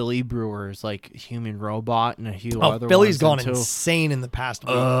the Philly brewers, like Human Robot and a few other Philly's ones gone too. insane in the past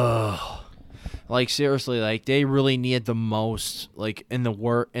week. Like seriously, like they really need the most, like in the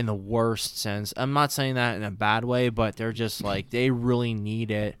worst sense. I'm not saying that in a bad way, but they're just like they really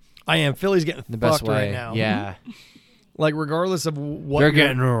need it I am. Philly's getting the best fucked way. right now. Yeah, Like, regardless of what they're you're-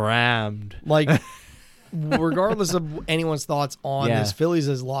 getting rammed. like regardless of anyone's thoughts on Yeah. this, Phillies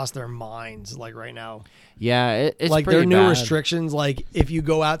has lost their minds like right now. Yeah, it's like pretty their new bad. restrictions, like if you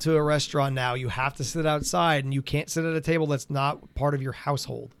go out to a restaurant now, you have to sit outside and you can't sit at a table that's not part of your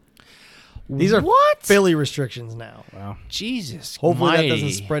household. These are Philly restrictions now. Wow. Jesus. Hopefully mighty. that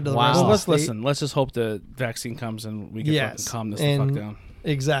doesn't spread to the Wow. rest of Well, the state. let's just hope the vaccine comes and we can fucking calm this the and fuck down.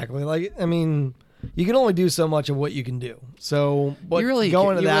 Exactly. Like, I mean, you can only do so much of what you can do. So, but You really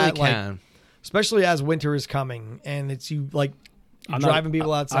going to you that, really like, can. especially as winter is coming and it's you like driving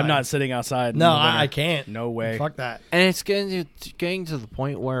people outside. I'm not sitting outside. No, in the winter. I can't. No way. Fuck that. And it's getting to the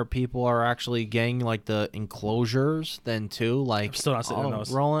point where people are actually getting like the enclosures then too. Like I'm still not sitting in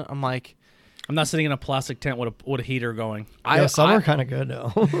those. Rolling. I'm like, I'm not sitting in a plastic tent with a heater going. Yeah, some are kind of good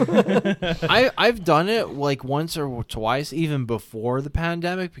though. I've done it like once or twice even before the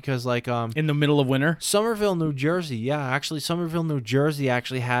pandemic because like In the middle of winter. Somerville, New Jersey. Yeah, actually Somerville, New Jersey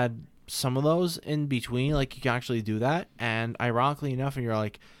actually had some of those in between. Like you can actually do that. And ironically enough, and you're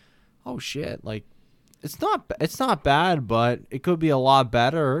like, oh shit, like it's not bad, but it could be a lot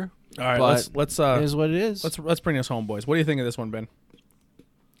better. All right, but let's it is what it is. let's bring this home, boys. What do you think of this one, Ben?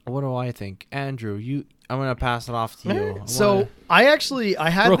 What do I think, Andrew? I'm gonna pass it off to you. So I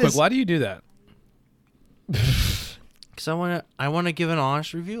had Real this. quick, why do you do that? because I wanna give an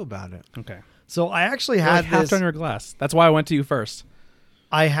honest review about it. Okay. So I actually You're had like half this. on your glass. That's why I went to you first.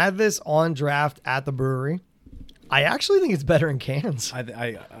 I had this on draft at the brewery. I actually think it's better in cans.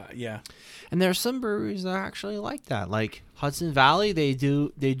 Yeah. And there's some breweries that are actually like that, like Hudson Valley. They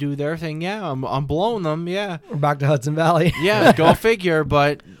do their thing. Yeah, I'm blowing them. Yeah, We're back to Hudson Valley. yeah. Go figure.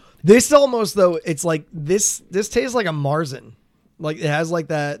 But This almost though, it's like this tastes like a Marzen. Like it has like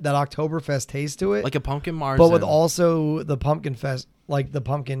that Oktoberfest taste to it. like a pumpkin Mars, but with also the pumpkin fest, like the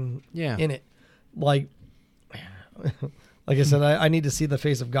pumpkin Yeah. in it. Like like I said, I need to see the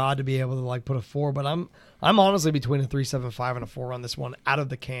face of God to be able to like put a 4, but I'm honestly between a 3.75 and a 4 on this one out of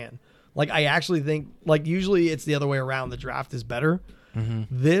the can. Like I actually think like usually it's the other way around. The draft is better. Mm-hmm.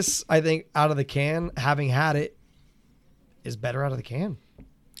 This I think out of the can, having had it, is better out of the can.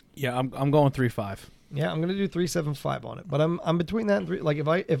 Yeah, I'm going 3.5. Yeah, I'm gonna do 3.75 on it, but I'm between that and 3. Like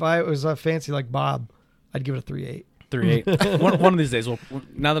if I was fancy like Bob, I'd give it a 3.8. 3.8. one of these days,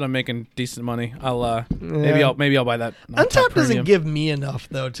 now that I'm making decent money, I'll maybe I'll buy that. Untapped doesn't premium. give me enough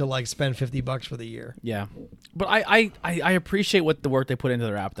though to like spend $50 for the year. Yeah, but I appreciate what the work they put into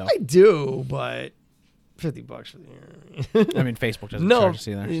their app though. I do, but $50 for the year. I mean, Facebook doesn't no, charge us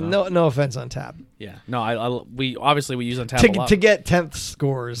either. So. no offense on tap. Yeah, no, we use Untapped a lot. To get 10th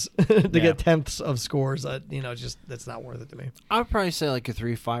scores, to Yeah. get tenths of scores, just that's not worth it to me. I'd probably say like a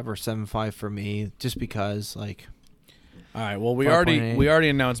 3.5 or 7.5 for me, just because like. All right. Well, we 5.8. already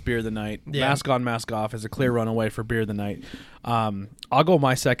announced beer of the night. Yeah. Mask on, mask off is a clear runaway for beer of the night. I'll go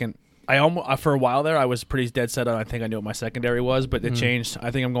my second. I almost for a while there I was pretty dead set on. I think I knew what my secondary was, but it changed. I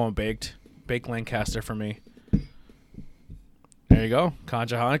think I'm going baked Lancaster for me. There you go,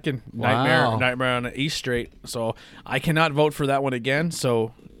 Concha Honkin, Wow. Nightmare on the East Strait. So I cannot vote for that one again.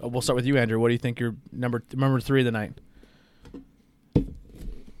 So we'll start with you, Andrew. What do you think your number 3 of the night?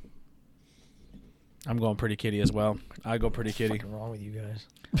 I'm going Pretty Kitty as well. I go Pretty Kitty. What's wrong with you guys?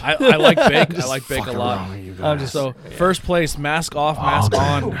 I like Bake. I like Bake a lot. I'm just So first place, mask off, mask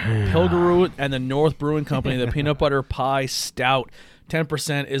on, Pilgaroo and the North Brewing Company, the Peanut Butter Pie Stout.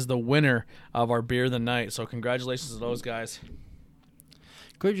 10% is the winner of our beer of the night. So congratulations to those guys.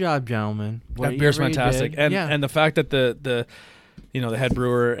 Good job, gentlemen. That beer's Whatever you fantastic, did. and yeah. and the fact that the head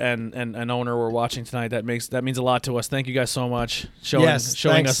brewer and owner were watching tonight, that means a lot to us. Thank you guys so much showing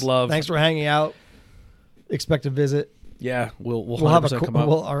thanks. us love. Thanks for hanging out. Expect a visit. Yeah, we'll have 100% come up.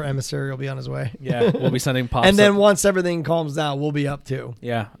 our emissary will be on his way. Yeah, we'll be sending pops. And then up. once everything calms down, we'll be up too.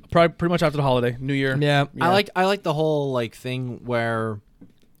 Yeah, probably pretty much after the holiday, New Year. Yeah. I like the whole like thing where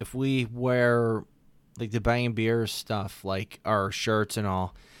if we wear like the Bangin beer stuff, like our shirts and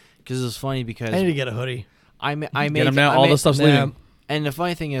all, because it's funny because I need to get a hoodie. I made Get them now. All the stuff's leaving. And the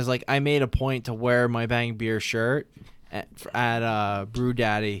funny thing is, like, I made a point to wear my Bang Beer shirt at Brew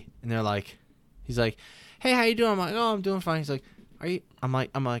Daddy, and they're like, he's like, "Hey, how you doing?" I'm like, "Oh, I'm doing fine." He's like, "Are you?" I'm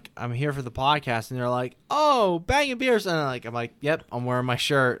like, "I'm here for the podcast," and they're like, "Oh, Bangin Beers," and I'm like, "Yep, I'm wearing my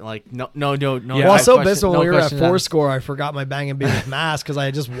shirt." Like, no. Yeah, Well, I was so question- pissed when no we were at question asked. Fourscore, I forgot my Bangin' Beers mask because I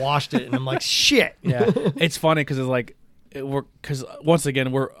had just washed it, and I'm like, shit. Yeah, it's funny because it's like because once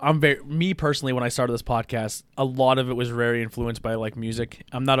again me personally when I started this podcast, a lot of it was very influenced by like music.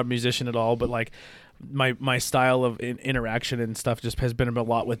 I'm not a musician at all, but like my style of interaction and stuff just has been a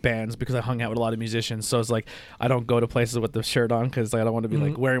lot with bands because I hung out with a lot of musicians. So it's like I don't go to places with the shirt on because like, I don't want to be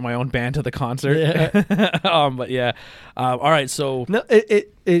like wearing my own band to the concert. Yeah. But yeah, all right. So No,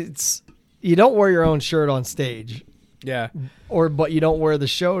 it's you don't wear your own shirt on stage, yeah, but you don't wear the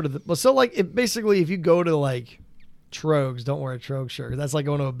show to the. So like basically, if you go to like Trogs, don't wear a Trog shirt. That's like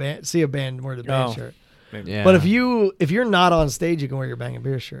going to see a band and wear the band Oh. shirt. Yeah. But if you're not on stage, you can wear your Bangin'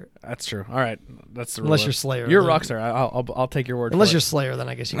 Beers shirt. That's true. All right, that's the Unless rule. you're Slayer. You're a rock star. I'll take your word. Unless for you're it. Slayer, then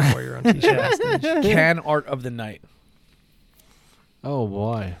I guess you can wear your own t-shirt on stage. Can art of the night. oh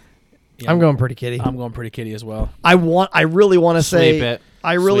boy. Yeah, I'm going Pretty Kitty. I'm going Pretty Kitty as well. I really want to say. Sleep it.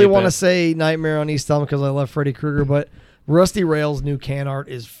 I really Sleep want to it. say Nightmare on East Elm because I love Freddy Krueger, but Rusty Rail's new can art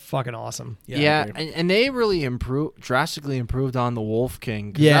is fucking awesome. I Yeah, agree. and they really drastically improved on the Wolf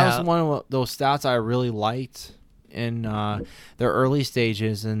King. Yeah. That was one of those stats I really liked in their early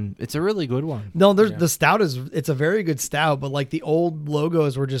stages, and it's a really good one. No, the stout it's a very good stout, but like the old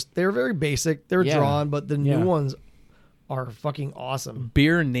logos they were very basic. They were Yeah. drawn, but the Yeah. new ones are fucking awesome.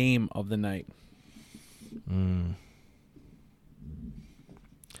 Beer name of the night.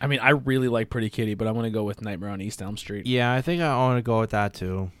 I mean, I really like Pretty Kitty, but I'm going to go with Nightmare on East Elm Street. Yeah, I think I want to go with that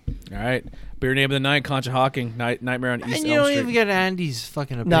too. All right. Beer name of the night, Concha Hawking, Nightmare on East And Elm you don't Street. even get Andy's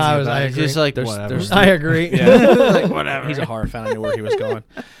fucking opinion. No, I about it. agree. Just like There's- whatever. there's- I agree. Yeah. like whatever. He's a horror fan. I knew where he was going.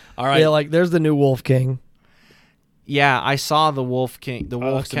 All right. Yeah, like there's the new Wolf King. Yeah, I saw the Wolf King,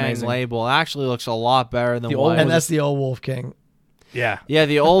 looks King amazing. label. It actually looks a lot better than The what old I And was- that's the old Wolf King. yeah. Yeah,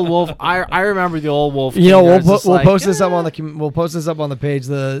 the old Wolf. I remember the old Wolf. King. You know, I we'll was just we'll like, post this up "Eh." on we'll post this up on the page.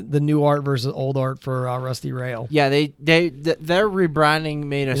 The new art versus old art for Rusty Rail. Yeah, their rebranding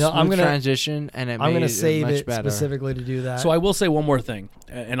made a You know, I'm smooth gonna- transition, and it I'm made gonna it save much it better. specifically to do that. So I will say one more thing,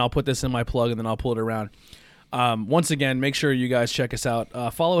 and I'll put this in my plug, and then I'll pull it around. Once again, make sure you guys check us out.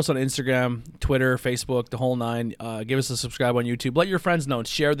 Follow us on Instagram, Twitter, Facebook, the whole nine. Give us a subscribe on YouTube. Let your friends know.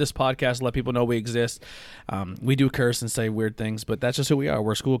 Share this podcast. Let people know we exist. We do curse and say weird things, but that's just who we are.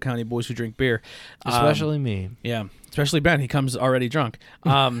 We're School County boys who drink beer. Especially me. Yeah, especially Ben. He comes already drunk.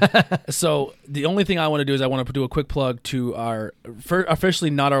 So the only thing I want to do is I want to do a quick plug to officially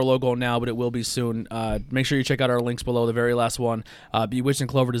not our logo now, but it will be soon. Make sure you check out our links below, the very last one, Bewitched and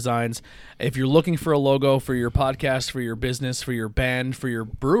Clover Designs. If you're looking for a logo for your podcast, for your business, for your band, for your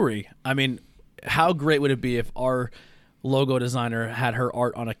brewery, I mean, how great would it be if our logo designer had her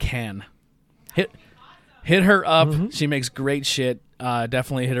art on a can? Hit her up. She makes great shit.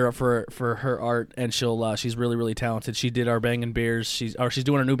 Definitely hit her up for her art, and she's really, really talented. She did our Bangin' Beers. She's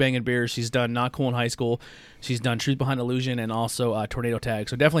doing our new Bangin' Beers. She's done Not Cool in High School. She's done Truth Behind Illusion and also Tornado Tag.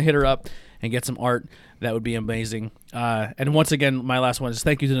 So definitely hit her up and get some art. That would be amazing. And once again, my last one is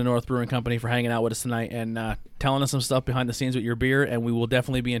thank you to the North Brewing Company for hanging out with us tonight and telling us some stuff behind the scenes with your beer. And we will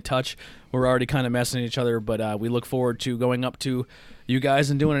definitely be in touch. We're already kind of messing each other, but we look forward to going up to you guys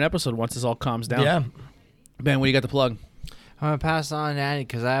and doing an episode once this all calms down. yeah, Ben, what do you got to plug? I'm gonna pass on to Andy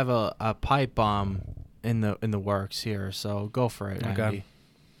because I have a pipe bomb in the works here. So go for it, Okay. Andy.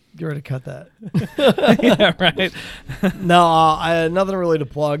 get ready to cut that. Yeah, right. No, nothing really to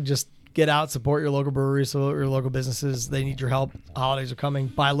plug. Just get out, support your local breweries, support your local businesses. They need your help. Holidays are coming.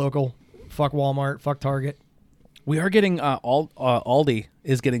 Buy local. Fuck Walmart. Fuck Target. We are getting Aldi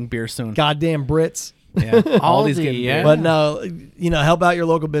is getting beer soon. Goddamn Brits. Yeah, Aldi's Aldi, getting yeah. beer. But no, help out your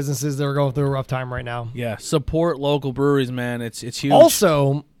local businesses that are going through a rough time right now. Yeah, support local breweries, man. It's huge.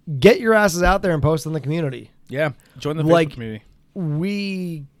 Also, get your asses out there and post in the community. yeah, join the like- Facebook community.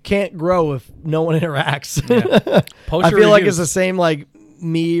 We can't grow if no one interacts. Yeah. Post I your feel like it's reviews. the same like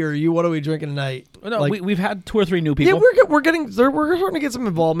me or you. What are we drinking tonight? No, like, we've had 2 or 3 new yeah, people. we're starting to get some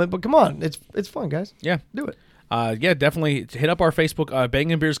involvement. But come on, it's fun, guys. Yeah. Do it. Yeah, definitely hit up our Facebook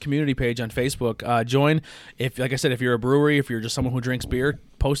Bangin' Beers community page on Facebook. Join if, like I said, if you're a brewery, if you're just someone who drinks beer,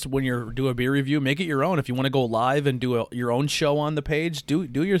 post when you do a beer review. Make it your own. If you want to go live and do your own show on the page, do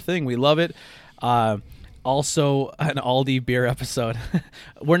your thing. We love it. Also, an Aldi beer episode.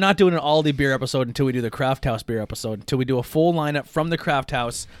 We're not doing an Aldi beer episode until we do the Craft House beer episode. Until we do a full lineup from the Craft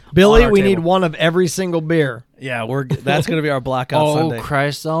House. Billy, on our we table. need one of every single beer. Yeah, that's gonna be our blackout Oh Sunday.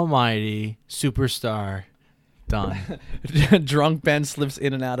 Christ Almighty, superstar, done. Drunk Ben slips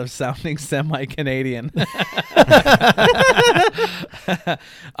in and out of sounding semi-Canadian.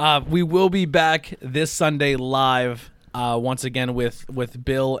 We will be back this Sunday live. Once again with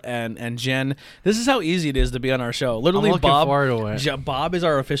Bill and Jen. This is how easy it is to be on our show. Literally, I'm looking Bob. forward to it. Bob is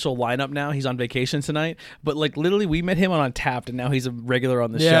our official lineup now. He's on vacation tonight, but like literally, we met him on Untapped, and now he's a regular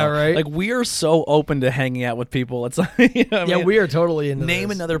on the Yeah, show. right. Like we are so open to hanging out with people. It's like, you know what I Yeah, mean? we are totally into Name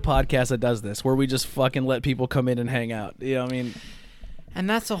this. another podcast that does this, where we just fucking let people come in and hang out. You know what I mean? And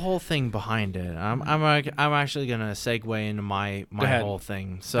that's the whole thing behind it. I'm actually gonna segue into my ahead. whole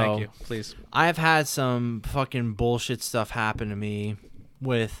thing. So Thank you. Please. I've had some fucking bullshit stuff happen to me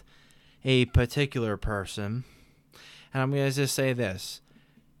with a particular person, and I'm gonna just say this: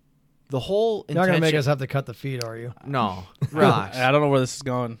 the whole You're not intention. gonna make us have to cut the feed, are you? No, relax. I don't know where this is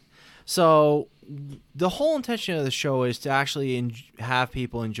going. So the whole intention of the show is to actually have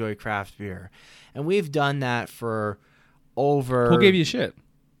people enjoy craft beer, and we've done that for over. Who gave you shit?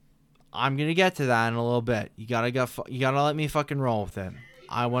 I'm gonna get to that in a little bit. You gotta let me fucking roll with it.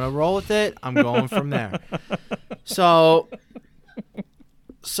 I want to roll with it. I'm going from there. So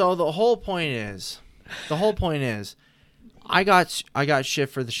the whole point is, I got shit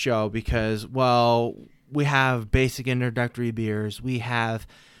for the show because, well, we have basic introductory beers. We have,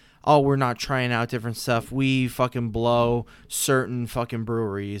 we're not trying out different stuff. We fucking blow certain fucking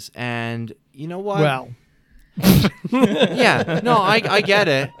breweries, and you know what? Well. Yeah, no, I get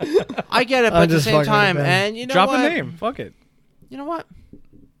it. But at the same time, and you know Drop what? a name. Fuck it. You know what?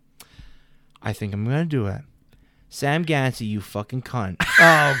 I think I'm gonna do it. Sam Gansey, you fucking cunt.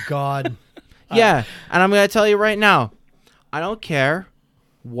 Oh God. Yeah, and I'm gonna tell you right now, I don't care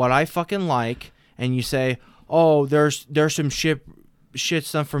what I fucking like, and you say, oh, there's some shit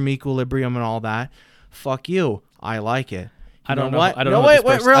stuff from Equilibrium and all that. Fuck you. I like it. I don't know. What? I don't no, know. wait,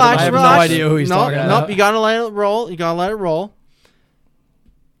 relax. I have relax. no idea who he's talking about. Nope, you gotta let it roll.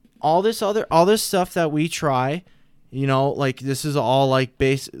 All this stuff that we try, like this is all like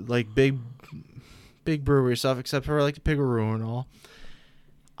big brewery stuff, except for like the Piggaroo and all.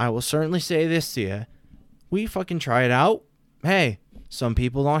 I will certainly say this to you: we fucking try it out. Hey, some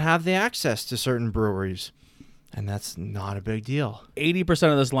people don't have the access to certain breweries. And that's not a big deal.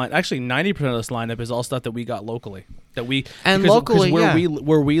 80% of this line, actually 90% of this lineup is all stuff that we got locally. Locally,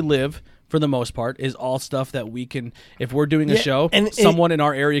 where we live, for the most part, is all stuff that we can. If we're doing a show, and someone in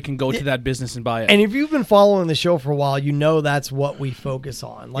our area can go to that business and buy it. And if you've been following the show for a while, you know that's what we focus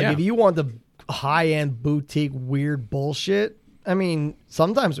on. Like if you want the high-end boutique weird bullshit, I mean,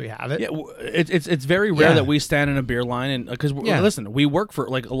 sometimes we have it. Yeah, it's very rare that we stand in a beer line, and because listen, we work for,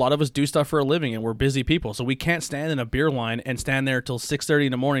 like, a lot of us do stuff for a living, and we're busy people, so we can't stand in a beer line and stand there till 6:30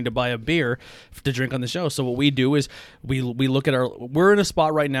 in the morning to buy a beer to drink on the show. So what we do is we look at we're in a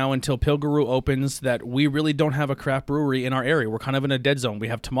spot right now until Piggaroo opens that we really don't have a craft brewery in our area. We're kind of in a dead zone. We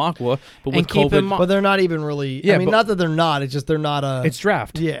have Tamaqua, but with COVID, but they're not even really. Yeah, I mean, not that they're not. It's just they're not a. It's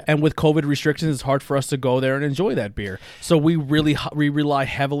draft. Yeah, and with COVID restrictions, it's hard for us to go there and enjoy that beer. So we rely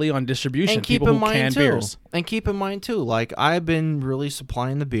heavily on distribution. And keep people in who mind can too. beers. And keep in mind too, like I've been really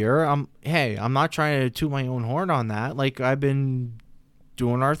supplying the beer. I'm not trying to toot my own horn on that. Like I've been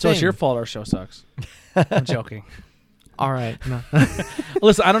doing our thing. So it's your fault our show sucks. I'm joking. All right. No.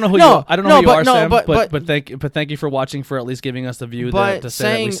 Listen, I don't know who you are, Sam, but thank you for watching, for at least giving us the view to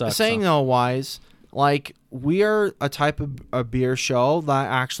say that we suck. Though wise, like we are a type of a beer show that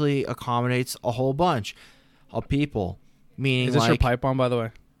actually accommodates a whole bunch of people. Meaning, is this your pipe bomb, by the way?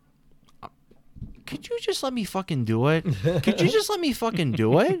 Could you just let me fucking do it?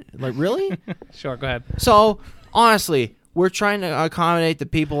 Like, really? Sure, go ahead. So, honestly, we're trying to accommodate the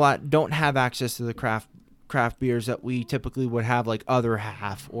people that don't have access to the craft beers that we typically would have, like Other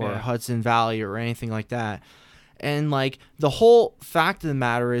Half or Hudson Valley or anything like that. And, like, the whole fact of the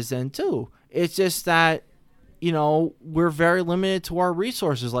matter is then, too, it's just that, we're very limited to our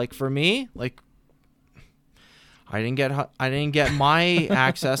resources. Like, for me, like, I didn't get my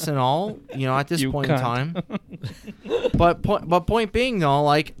access and all, at this point in time. But point being though,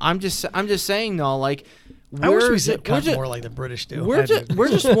 like I'm just saying though, like I wish we said cut more like the British do. We're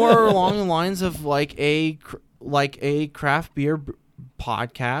just more along the lines of like a craft beer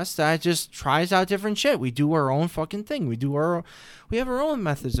podcast that just tries out different shit. We do our own fucking thing. We have our own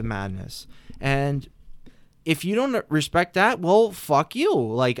methods of madness. And if you don't respect that, well, fuck you.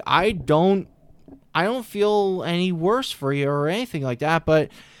 Like I don't feel any worse for you or anything like that, but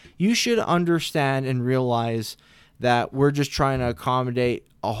you should understand and realize that we're just trying to accommodate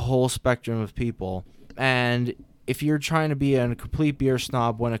a whole spectrum of people. And if you're trying to be a complete beer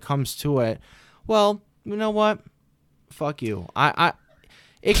snob when it comes to it, well, you know what? Fuck you.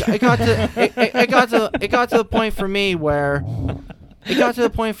 It got to the point for me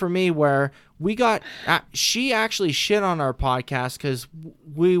where she actually shit on our podcast because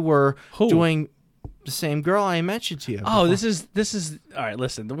we were doing the same girl I mentioned to you. Oh, this is all right.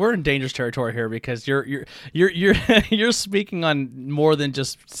 Listen, we're in dangerous territory here because you're you're speaking on more than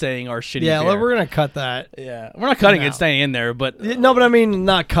just saying our shitty. Yeah, beer. we're gonna cut that. Yeah, we're not cutting it, staying in there. But no, but I mean,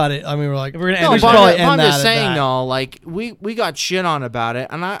 not cut it. I mean, we're gonna end. No, We but probably end I'm that just at saying that. though, like we got shit on about it,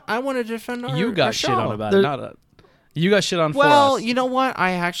 and I want to defend our. You got our shit show. on about it. Not you got shit on. Well, for us. you know what?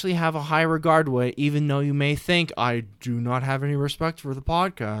 I actually have a high regard with it, even though you may think I do not have any respect for the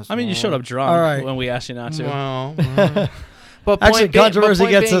podcast. I mean, you showed up drunk when we asked you not to. Well, but actually, controversy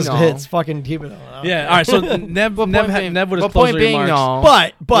gets us though, hits. Fucking keep it on. Yeah. All right. So Nev with his closing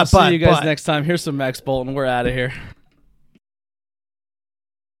remarks. But we'll see you guys next time. Here's some Max Bolton. We're out of here.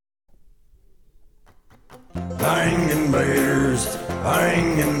 Bangin' beers,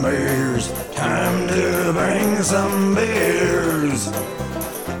 bangin' beers, time to bang some beers.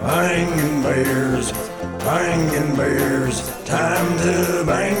 Bangin' beers, bangin' beers, time to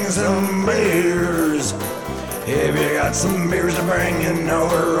bang some beers. If you got some beers to bring, you know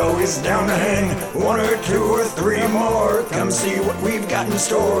we're always down to hang. One or two or three more, come see what we've got in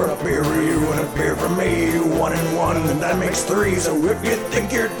store. A beer for you and a beer for me, 1 and 1, and that makes 3. So if you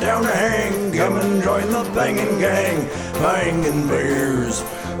think you're down to hang, come and join the bangin' gang. Bangin' beers,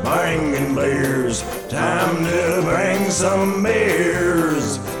 bangin' beers, time to bang some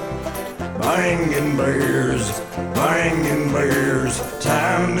beers. Bangin' beers,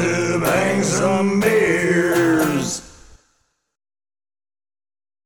 time to bang some beers.